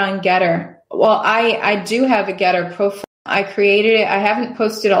saying get on Getter. Well, I do have a Getter profile. I created it. I haven't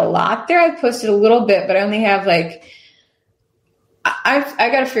posted a lot there. I've posted a little bit, but I only have like, I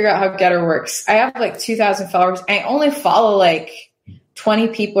got to figure out how Getter works. I have like 2,000 followers. I only follow like 20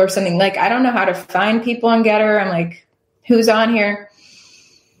 people or something. Like, I don't know how to find people on Getter. I'm like, who's on here?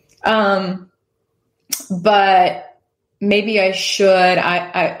 But maybe I should.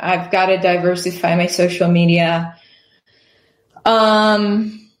 I've got to diversify my social media.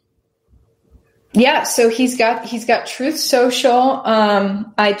 Yeah, so he's got Truth Social.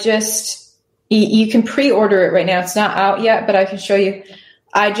 You can pre-order it right now. It's not out yet, but I can show you.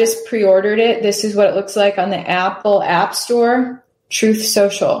 I just pre-ordered it. This is what it looks like on the Apple App Store, Truth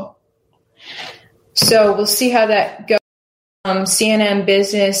Social. So we'll see how that goes. CNN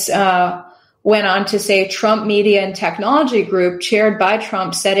Business went on to say Trump Media and Technology Group, chaired by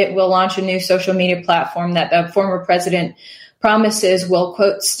Trump, said it will launch a new social media platform that the former president promises will,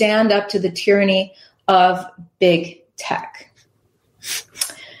 quote, stand up to the tyranny of big tech.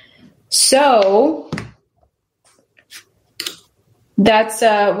 So that's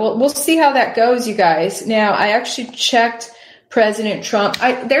we'll see how that goes, you guys. Now, I actually checked President Trump.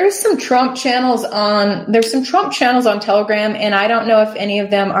 There's some Trump channels on Telegram, and I don't know if any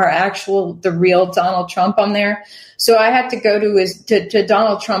of them are the real Donald Trump on there. So I had to go to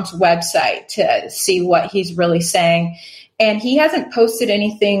Donald Trump's website to see what he's really saying. And he hasn't posted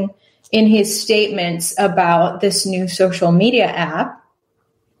anything in his statements about this new social media app.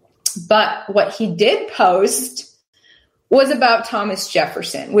 But what he did post was about Thomas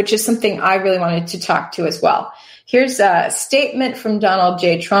Jefferson, which is something I really wanted to talk to as well. Here's a statement from Donald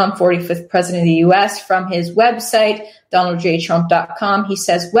J. Trump, 45th president of the U.S., from his website, donaldjtrump.com. He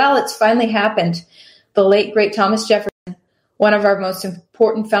says, well, it's finally happened. The late, great Thomas Jefferson, one of our most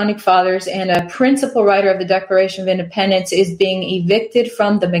important founding fathers and a principal writer of the Declaration of Independence, is being evicted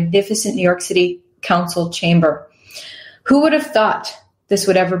from the magnificent New York City Council chamber. Who would have thought this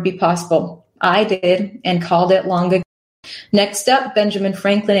would ever be possible? I did, and called it long ago. Next up, Benjamin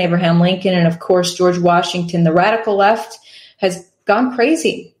Franklin, Abraham Lincoln, and of course, George Washington. The radical left has gone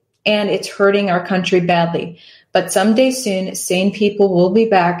crazy, and it's hurting our country badly. But someday soon, sane people will be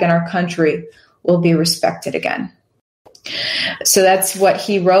back, and our country will be respected again. So that's what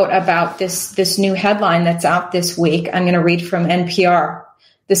he wrote about this new headline that's out this week. I'm going to read from NPR.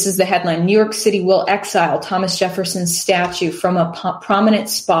 This is the headline: New York City will exile Thomas Jefferson's statue from a prominent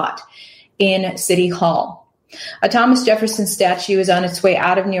spot in City Hall. A Thomas Jefferson statue is on its way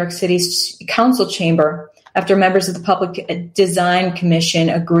out of New York City's council chamber after members of the Public Design Commission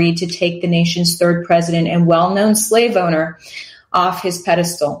agreed to take the nation's third president and well-known slave owner off his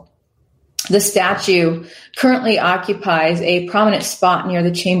pedestal. The statue currently occupies a prominent spot near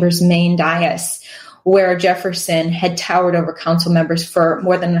the chamber's main dais, where Jefferson had towered over council members for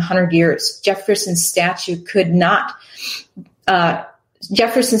more than 100 years. Jefferson's statue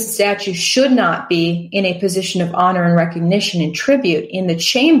should not be in a position of honor and recognition and tribute in the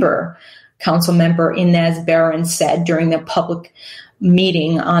chamber, council member Inez Barron said during the public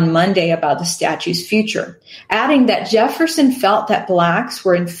meeting on Monday about the statue's future, adding that Jefferson felt that blacks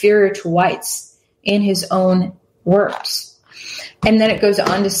were inferior to whites in his own words. And then it goes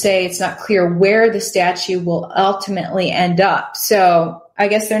on to say it's not clear where the statue will ultimately end up. So I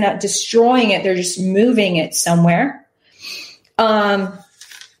guess they're not destroying it, they're just moving it somewhere. Where are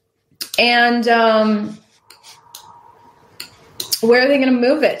they going to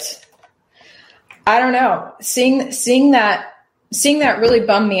move it? I don't know. Seeing that really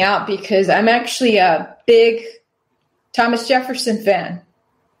bummed me out because I'm actually a big Thomas Jefferson fan.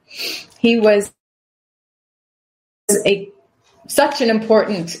 He was such an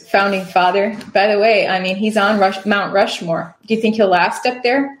important founding father. By the way, I mean, he's on Mount Rushmore. Do you think he'll last up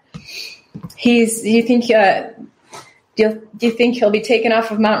there? Do you think he'll be taken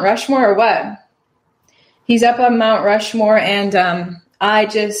off of Mount Rushmore or what? He's up on Mount Rushmore, and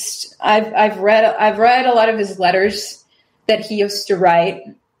I've read a lot of his letters that he used to write,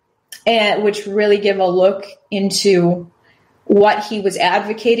 and which really give a look into what he was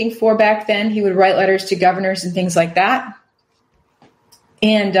advocating for back then. He would write letters to governors and things like that.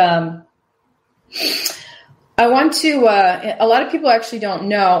 And I want to. A lot of people actually don't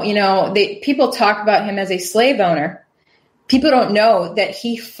know. People talk about him as a slave owner. People don't know that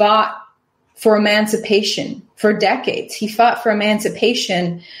he fought for emancipation for decades. He fought for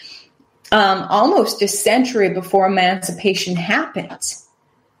emancipation almost a century before emancipation happened.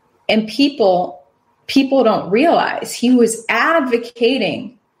 And people don't realize he was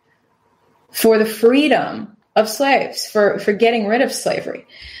advocating for the freedom of slaves, for getting rid of slavery.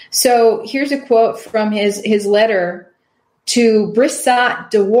 So here's a quote from his letter to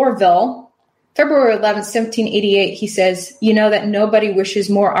Brissot de Warville, February 11, 1788, he says, "You know that nobody wishes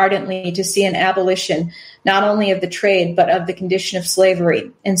more ardently to see an abolition, not only of the trade, but of the condition of slavery.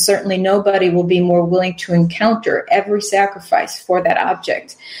 And certainly nobody will be more willing to encounter every sacrifice for that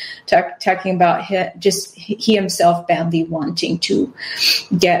object." Talking about he himself badly wanting to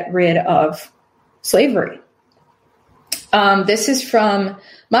get rid of slavery. This is from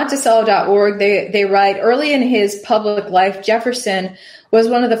Monticello.org. They write, early in his public life, Jefferson was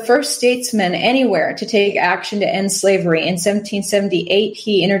one of the first statesmen anywhere to take action to end slavery. In 1778,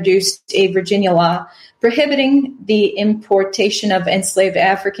 he introduced a Virginia law prohibiting the importation of enslaved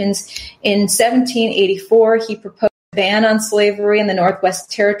Africans. In 1784, he proposed a ban on slavery in the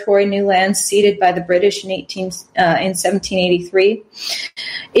Northwest Territory, new lands ceded by the British in 1783.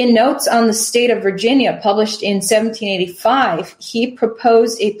 In Notes on the State of Virginia, published in 1785, he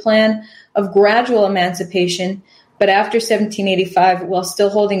proposed a plan of gradual emancipation, but after 1785, while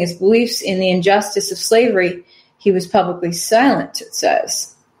still holding his beliefs in the injustice of slavery, he was publicly silent, it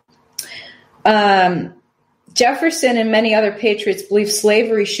says. Jefferson and many other patriots believed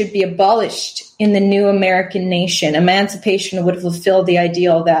slavery should be abolished in the new American nation. Emancipation would fulfill the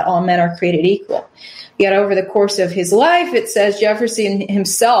ideal that all men are created equal. Yet over the course of his life, it says Jefferson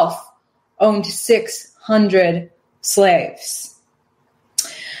himself owned 600 slaves.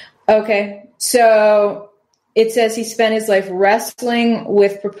 Okay, so it says he spent his life wrestling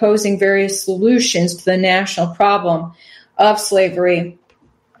with proposing various solutions to the national problem of slavery.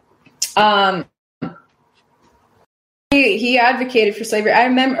 He advocated for slavery. I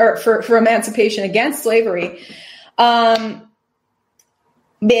remember for emancipation against slavery. And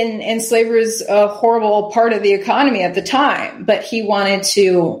slavery was a horrible part of the economy at the time, but he wanted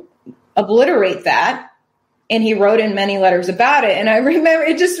to obliterate that. And he wrote in many letters about it. And I remember,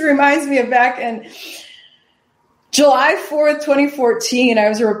 it just reminds me of back in July 4th, 2014, I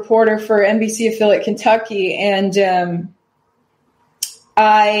was a reporter for NBC affiliate Kentucky. And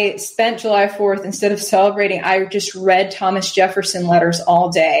I spent July 4th, instead of celebrating, I just read Thomas Jefferson letters all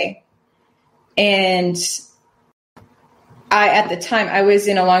day. And at the time, I was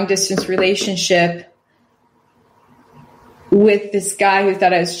in a long distance relationship with this guy who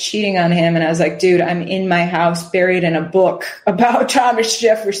thought I was cheating on him. And I was like, dude, I'm in my house buried in a book about Thomas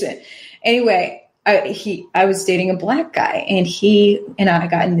Jefferson. Anyway, I was dating a black guy, and he and I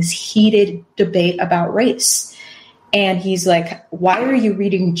got in this heated debate about race. And he's like, why are you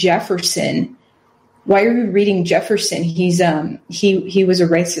reading Jefferson? Why are you reading Jefferson? He was a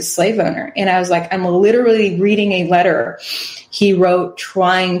racist slave owner. And I was like, I'm literally reading a letter he wrote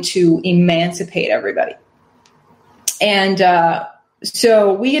trying to emancipate everybody. And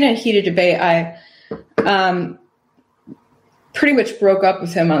so we get in a heated debate. I pretty much broke up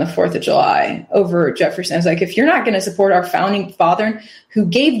with him on the 4th of July over Jefferson. I was like, if you're not going to support our founding father who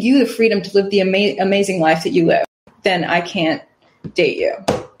gave you the freedom to live the amazing life that you live, then I can't date you.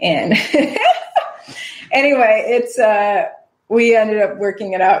 And anyway, we ended up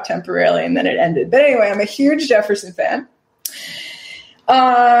working it out temporarily, and then it ended. But anyway, I'm a huge Jefferson fan.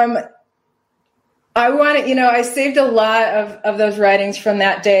 I saved a lot of those writings from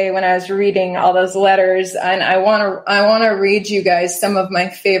that day when I was reading all those letters, and I want to read you guys some of my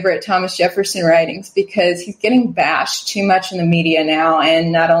favorite Thomas Jefferson writings, because he's getting bashed too much in the media now.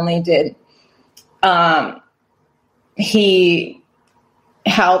 And not only did he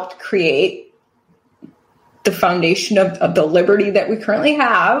helped create the foundation of the liberty that we currently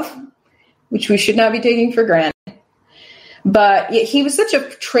have, which we should not be taking for granted, but he was such a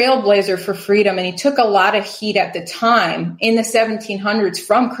trailblazer for freedom, and he took a lot of heat at the time in the 1700s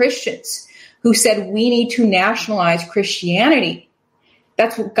from Christians who said we need to nationalize Christianity.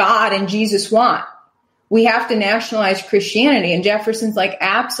 That's what God and Jesus want. We have to nationalize Christianity. And Jefferson's like,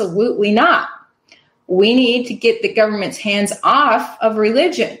 absolutely not. We need to get the government's hands off of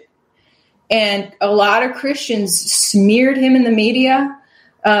religion. And a lot of Christians smeared him in the media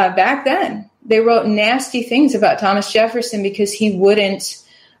back then. They wrote nasty things about Thomas Jefferson because he wouldn't,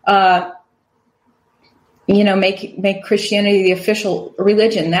 make Christianity the official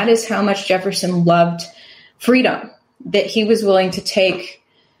religion. That is how much Jefferson loved freedom, that he was willing to take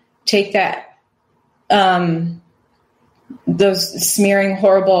that, those smearing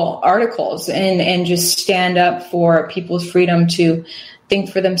horrible articles and just stand up for people's freedom to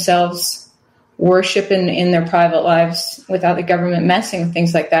think for themselves, worship in their private lives without the government messing with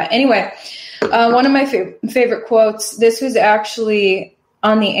things like that. Anyway, one of my favorite quotes, this was actually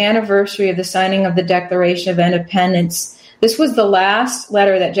on the anniversary of the signing of the Declaration of Independence. This was the last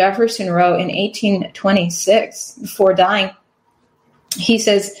letter that Jefferson wrote in 1826 before dying. He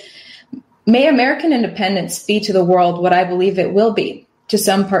says, "May American independence be to the world what I believe it will be, to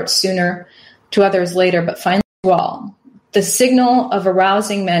some parts sooner, to others later, but finally to all. The signal of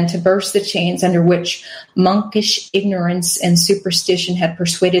arousing men to burst the chains under which monkish ignorance and superstition had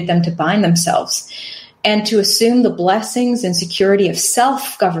persuaded them to bind themselves, and to assume the blessings and security of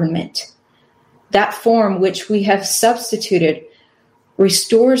self-government. That form which we have substituted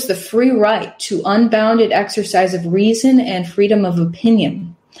restores the free right to unbounded exercise of reason and freedom of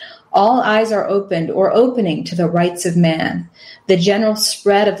opinion. All eyes are opened or opening to the rights of man. The general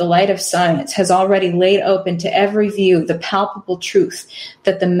spread of the light of science has already laid open to every view the palpable truth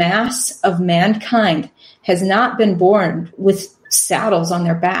that the mass of mankind has not been born with saddles on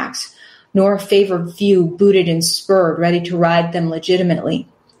their backs, nor a favored few booted and spurred, ready to ride them legitimately.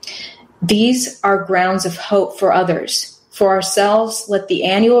 These are grounds of hope for others. For ourselves, let the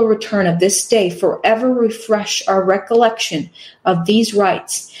annual return of this day forever refresh our recollection of these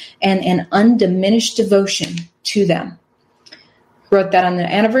rights and an undiminished devotion to them." Wrote that on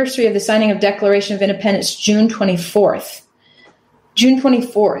the anniversary of the signing of Declaration of Independence, June 24th. June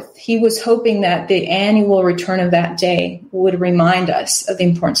 24th, he was hoping that the annual return of that day would remind us of the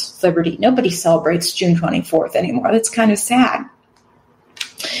importance of liberty. Nobody celebrates June 24th anymore. That's kind of sad.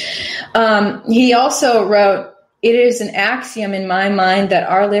 He also wrote, "It is an axiom in my mind that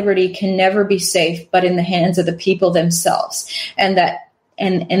our liberty can never be safe but in the hands of the people themselves, and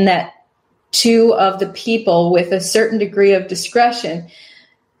that two of the people with a certain degree of discretion.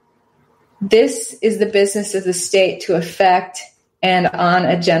 This is the business of the state to effect and on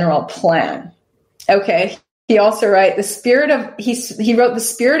a general plan." Okay, He also wrote, he wrote, the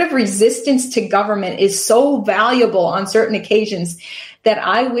spirit of resistance to government is so valuable on certain occasions that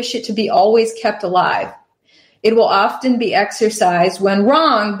I wish it to be always kept alive. It will often be exercised when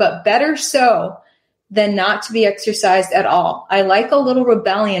wrong, but better so than not to be exercised at all. I like a little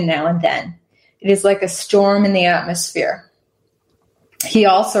rebellion now and then. It is like a storm in the atmosphere. He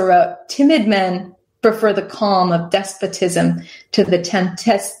also wrote, timid men prefer the calm of despotism to the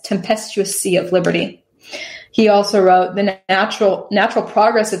tempestuous sea of liberty. He also wrote, the natural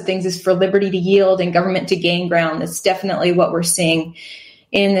progress of things is for liberty to yield and government to gain ground. That's definitely what we're seeing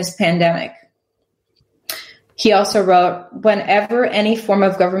in this pandemic. He also wrote, whenever any form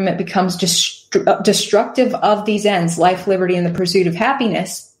of government becomes destructive of these ends, life, liberty, and the pursuit of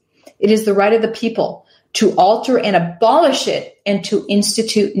happiness, it is the right of the people to alter and abolish it and to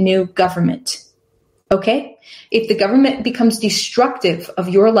institute new government. Okay? If the government becomes destructive of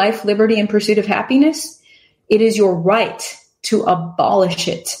your life, liberty, and pursuit of happiness, it is your right to abolish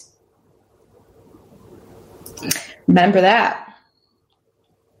it. Remember that.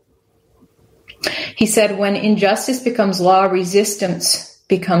 He said, when injustice becomes law, resistance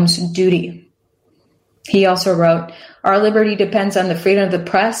becomes duty. He also wrote, our liberty depends on the freedom of the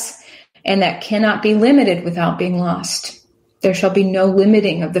press, and that cannot be limited without being lost. There shall be no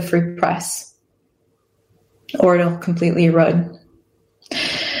limiting of the free press, or it'll completely erode.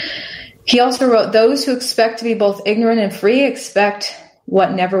 He also wrote, those who expect to be both ignorant and free expect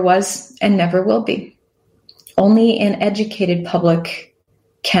what never was and never will be. Only an educated public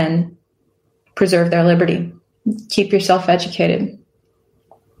can preserve their liberty. Keep yourself educated.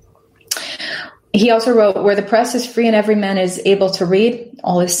 He also wrote, where the press is free and every man is able to read,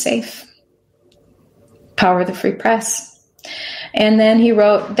 all is safe. Power of the free press. And then he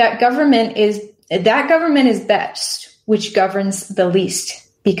wrote, that government is best, which governs the least,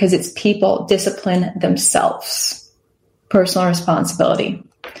 because its people discipline themselves. Personal responsibility.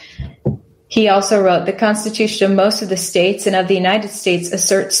 He also wrote, the Constitution of most of the states and of the United States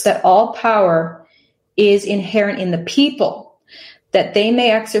asserts that all power is inherent in the people, that they may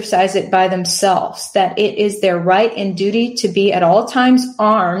exercise it by themselves, that it is their right and duty to be at all times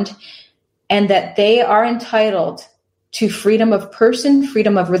armed, and that they are entitled to freedom of person,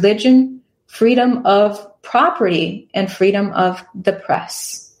 freedom of religion, freedom of property, and freedom of the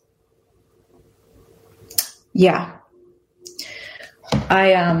press. Yeah.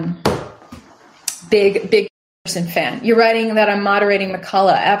 Big person fan. You're writing that I'm moderating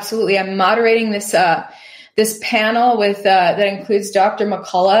McCullough. Absolutely. I'm moderating this panel with that includes Dr.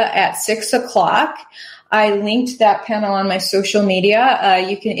 McCullough at 6:00. I linked that panel on my social media.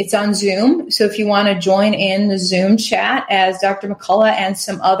 It's on Zoom. So if you want to join in the Zoom chat as Dr. McCullough and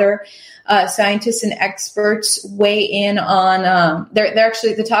some other scientists and experts weigh in on, they're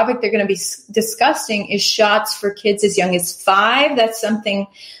actually, the topic they're going to be discussing is shots for kids as young as 5. That's something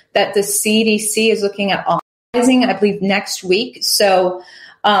that the CDC is looking at authorizing, I believe, next week. So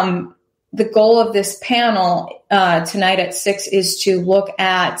the goal of this panel tonight at 6 is to look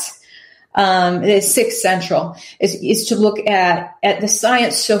at, it's 6 Central, is to look at the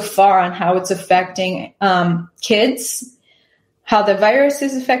science so far on how it's affecting kids, how the virus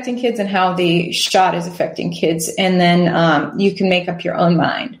is affecting kids, and how the shot is affecting kids. And then you can make up your own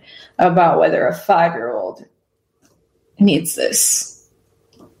mind about whether a 5-year-old needs this.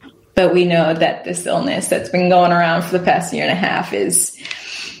 But we know that this illness that's been going around for the past year and a half is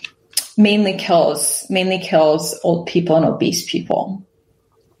mainly kills old people and obese people.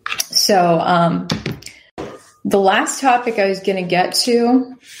 So the last topic I was going to get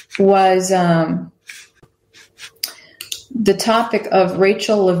to was the topic of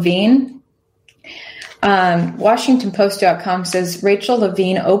Rachel Levine. WashingtonPost.com says Rachel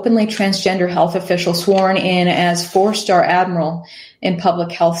Levine, openly transgender health official sworn in as 4-star admiral in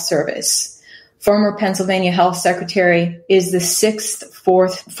public health service. Former Pennsylvania health secretary is the 6th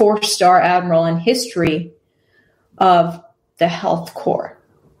 4-star admiral in history of the health corps.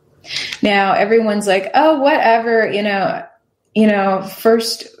 Now everyone's like, oh, whatever,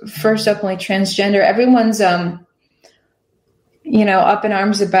 first openly transgender. Everyone's up in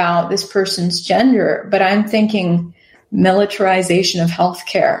arms about this person's gender, but I'm thinking militarization of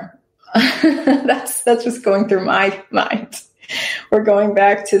healthcare. That's what's going through my mind. We're going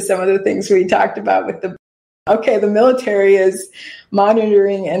back to some of the things we talked about with the military is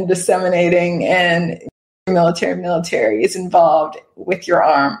monitoring and disseminating, and military is involved with your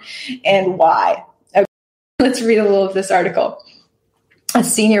arm. And why? Okay, let's read a little of this article. A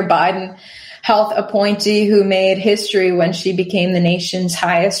senior Biden health appointee who made history when she became the nation's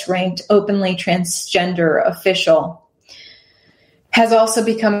highest ranked openly transgender official has also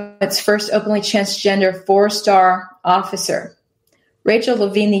become its first openly transgender 4-star officer. Rachel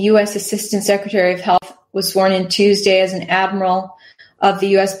Levine, the U.S. Assistant Secretary of Health, was sworn in Tuesday as an admiral of the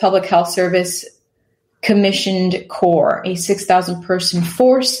U.S. Public Health Service Commissioned Corps, a 6,000-person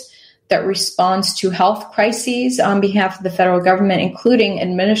force that responds to health crises on behalf of the federal government, including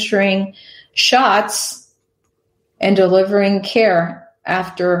administering shots and delivering care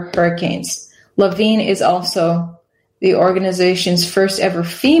after hurricanes. Levine is also the organization's first ever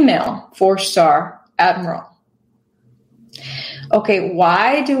female 4-star admiral. Okay,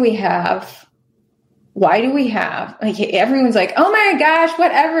 why do we have, like, everyone's like, oh my gosh,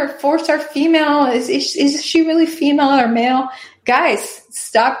 whatever, 4-star female, is she really female or male? Guys,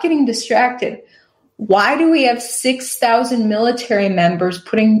 stop getting distracted. Why do we have 6,000 military members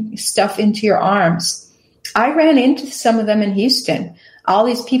putting stuff into your arms? I ran into some of them in Houston. All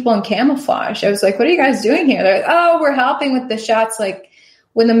these people in camouflage. I was like, what are you guys doing here? They're like, oh, we're helping with the shots. Like,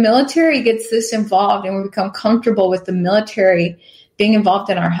 when the military gets this involved and we become comfortable with the military being involved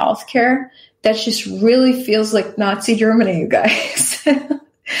in our healthcare, that just really feels like Nazi Germany, you guys.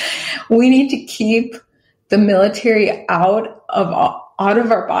 We need to keep the military out of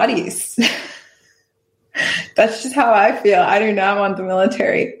our bodies. That's just how I feel. I do not want the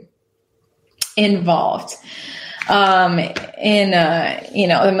military involved. The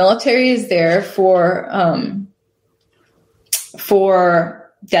military is there for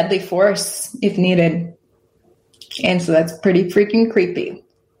deadly force if needed. And so that's pretty freaking creepy.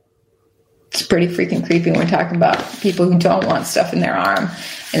 It's pretty freaking creepy when we're talking about people who don't want stuff in their arm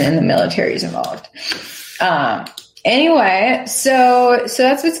and then the military is involved. Anyway, so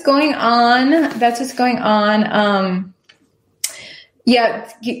that's what's going on. Yeah.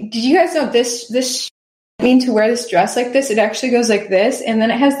 Did you guys know this to wear this dress like this? It actually goes like this, and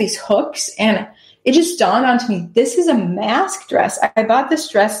then it has these hooks, and it just dawned onto me, this is a mask dress. I bought this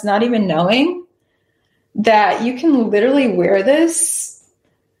dress not even knowing that you can literally wear this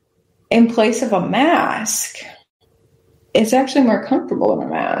in place of a mask. It's actually more comfortable than a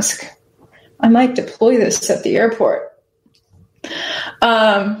mask. I might deploy this at the airport.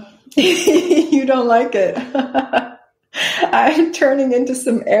 You don't like it. I'm turning into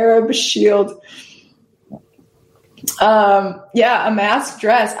some Arab shield. A mask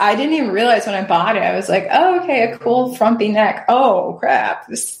dress. I didn't even realize when I bought it. I was like, oh, okay, a cool frumpy neck. Oh, crap.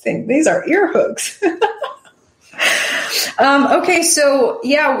 These are ear hooks. Okay, so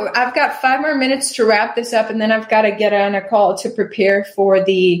yeah, I've got 5 more minutes to wrap this up, and then I've got to get on a call to prepare for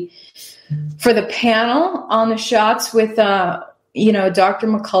the panel on the shots with, Dr.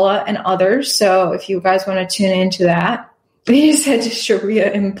 McCullough and others. So if you guys want to tune into that, you said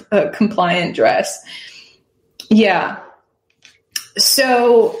Sharia compliant dress. Yeah.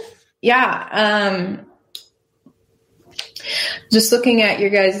 So, yeah. Just looking at your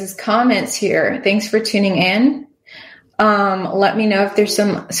guys' comments here. Thanks for tuning in. Let me know if there's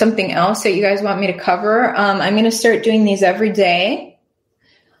something else that you guys want me to cover. I'm going to start doing these every day.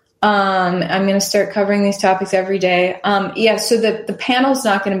 I'm going to start covering these topics every day. So the panel's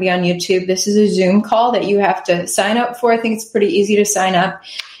not going to be on YouTube. This is a Zoom call that you have to sign up for. I think it's pretty easy to sign up.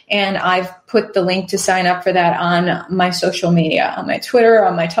 And I've put the link to sign up for that on my social media, on my Twitter,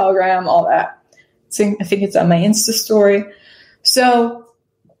 on my Telegram, all that. So I think it's on my Insta story. So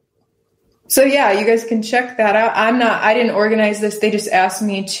yeah, you guys can check that out. I didn't organize this. They just asked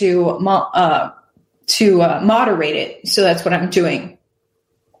me to moderate it. So that's what I'm doing.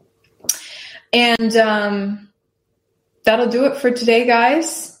 And that'll do it for today,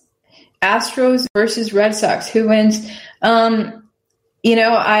 guys. Astros versus Red Sox. Who wins?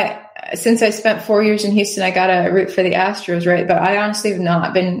 Since I spent 4 years in Houston, I got to root for the Astros, right? But I honestly have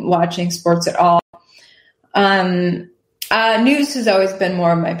not been watching sports at all. News has always been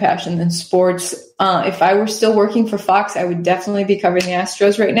more of my passion than sports. If I were still working for Fox, I would definitely be covering the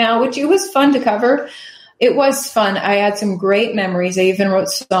Astros right now, which it was fun to cover. It was fun. I had some great memories. I even wrote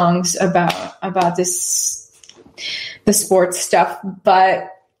songs about the sports stuff, but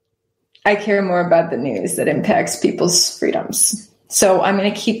I care more about the news that impacts people's freedoms. So I'm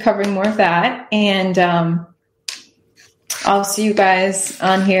going to keep covering more of that, and I'll see you guys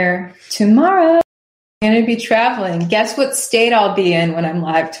on here tomorrow. I'm going to be traveling. Guess what state I'll be in when I'm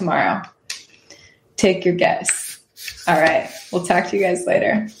live tomorrow? Take your guess. All right. We'll talk to you guys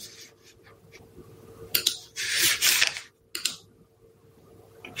later.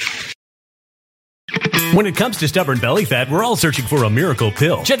 When it comes to stubborn belly fat, we're all searching for a miracle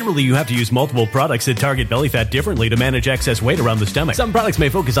pill. Generally, you have to use multiple products that target belly fat differently to manage excess weight around the stomach. Some products may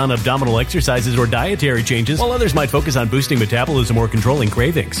focus on abdominal exercises or dietary changes, while others might focus on boosting metabolism or controlling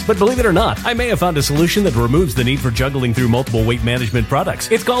cravings. But believe it or not, I may have found a solution that removes the need for juggling through multiple weight management products.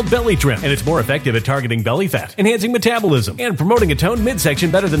 It's called Belly Trim, and it's more effective at targeting belly fat, enhancing metabolism, and promoting a toned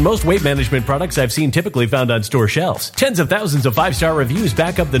midsection better than most weight management products I've seen typically found on store shelves. Tens of thousands of 5-star reviews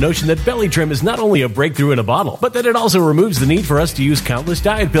back up the notion that Belly Trim is not only a breakthrough in a bottle, but that it also removes the need for us to use countless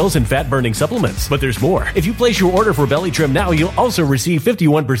diet pills and fat-burning supplements. But there's more. If you place your order for Belly Trim now, you'll also receive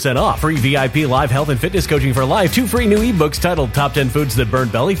 51% off, free VIP live health and fitness coaching for life, 2 free new ebooks titled Top 10 Foods That Burn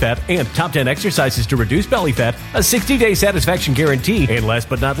Belly Fat and Top 10 Exercises to Reduce Belly Fat, a 60-day satisfaction guarantee, and last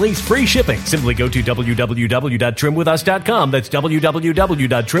but not least, free shipping. Simply go to www.trimwithus.com. That's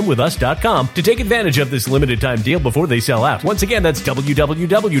www.trimwithus.com to take advantage of this limited time deal before they sell out. Once again, that's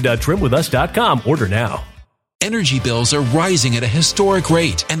www.trimwithus.com. Order now. Energy bills are rising at a historic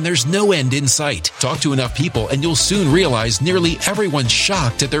rate, and there's no end in sight. Talk to enough people, and you'll soon realize nearly everyone's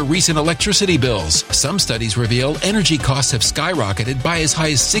shocked at their recent electricity bills. Some studies reveal energy costs have skyrocketed by as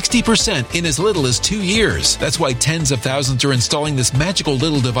high as 60% in as little as 2 years. That's why tens of thousands are installing this magical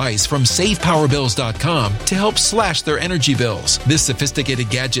little device from SavePowerBills.com to help slash their energy bills. This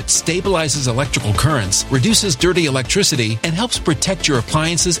sophisticated gadget stabilizes electrical currents, reduces dirty electricity, and helps protect your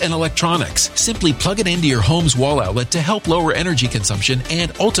appliances and electronics. Simply plug it into your home's wall outlet to help lower energy consumption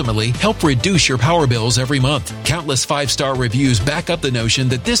and ultimately help reduce your power bills every month. Countless 5-star reviews back up the notion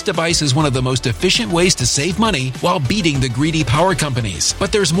that this device is one of the most efficient ways to save money while beating the greedy power companies.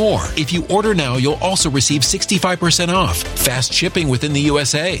 But there's more. If you order now, you'll also receive 65% off, fast shipping within the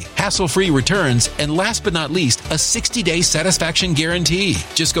USA, hassle-free returns, and last but not least, a 60-day satisfaction guarantee.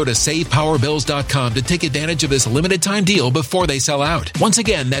 Just go to SavePowerBills.com to take advantage of this limited time deal before they sell out. Once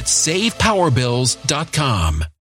again, that's SavePowerBills.com.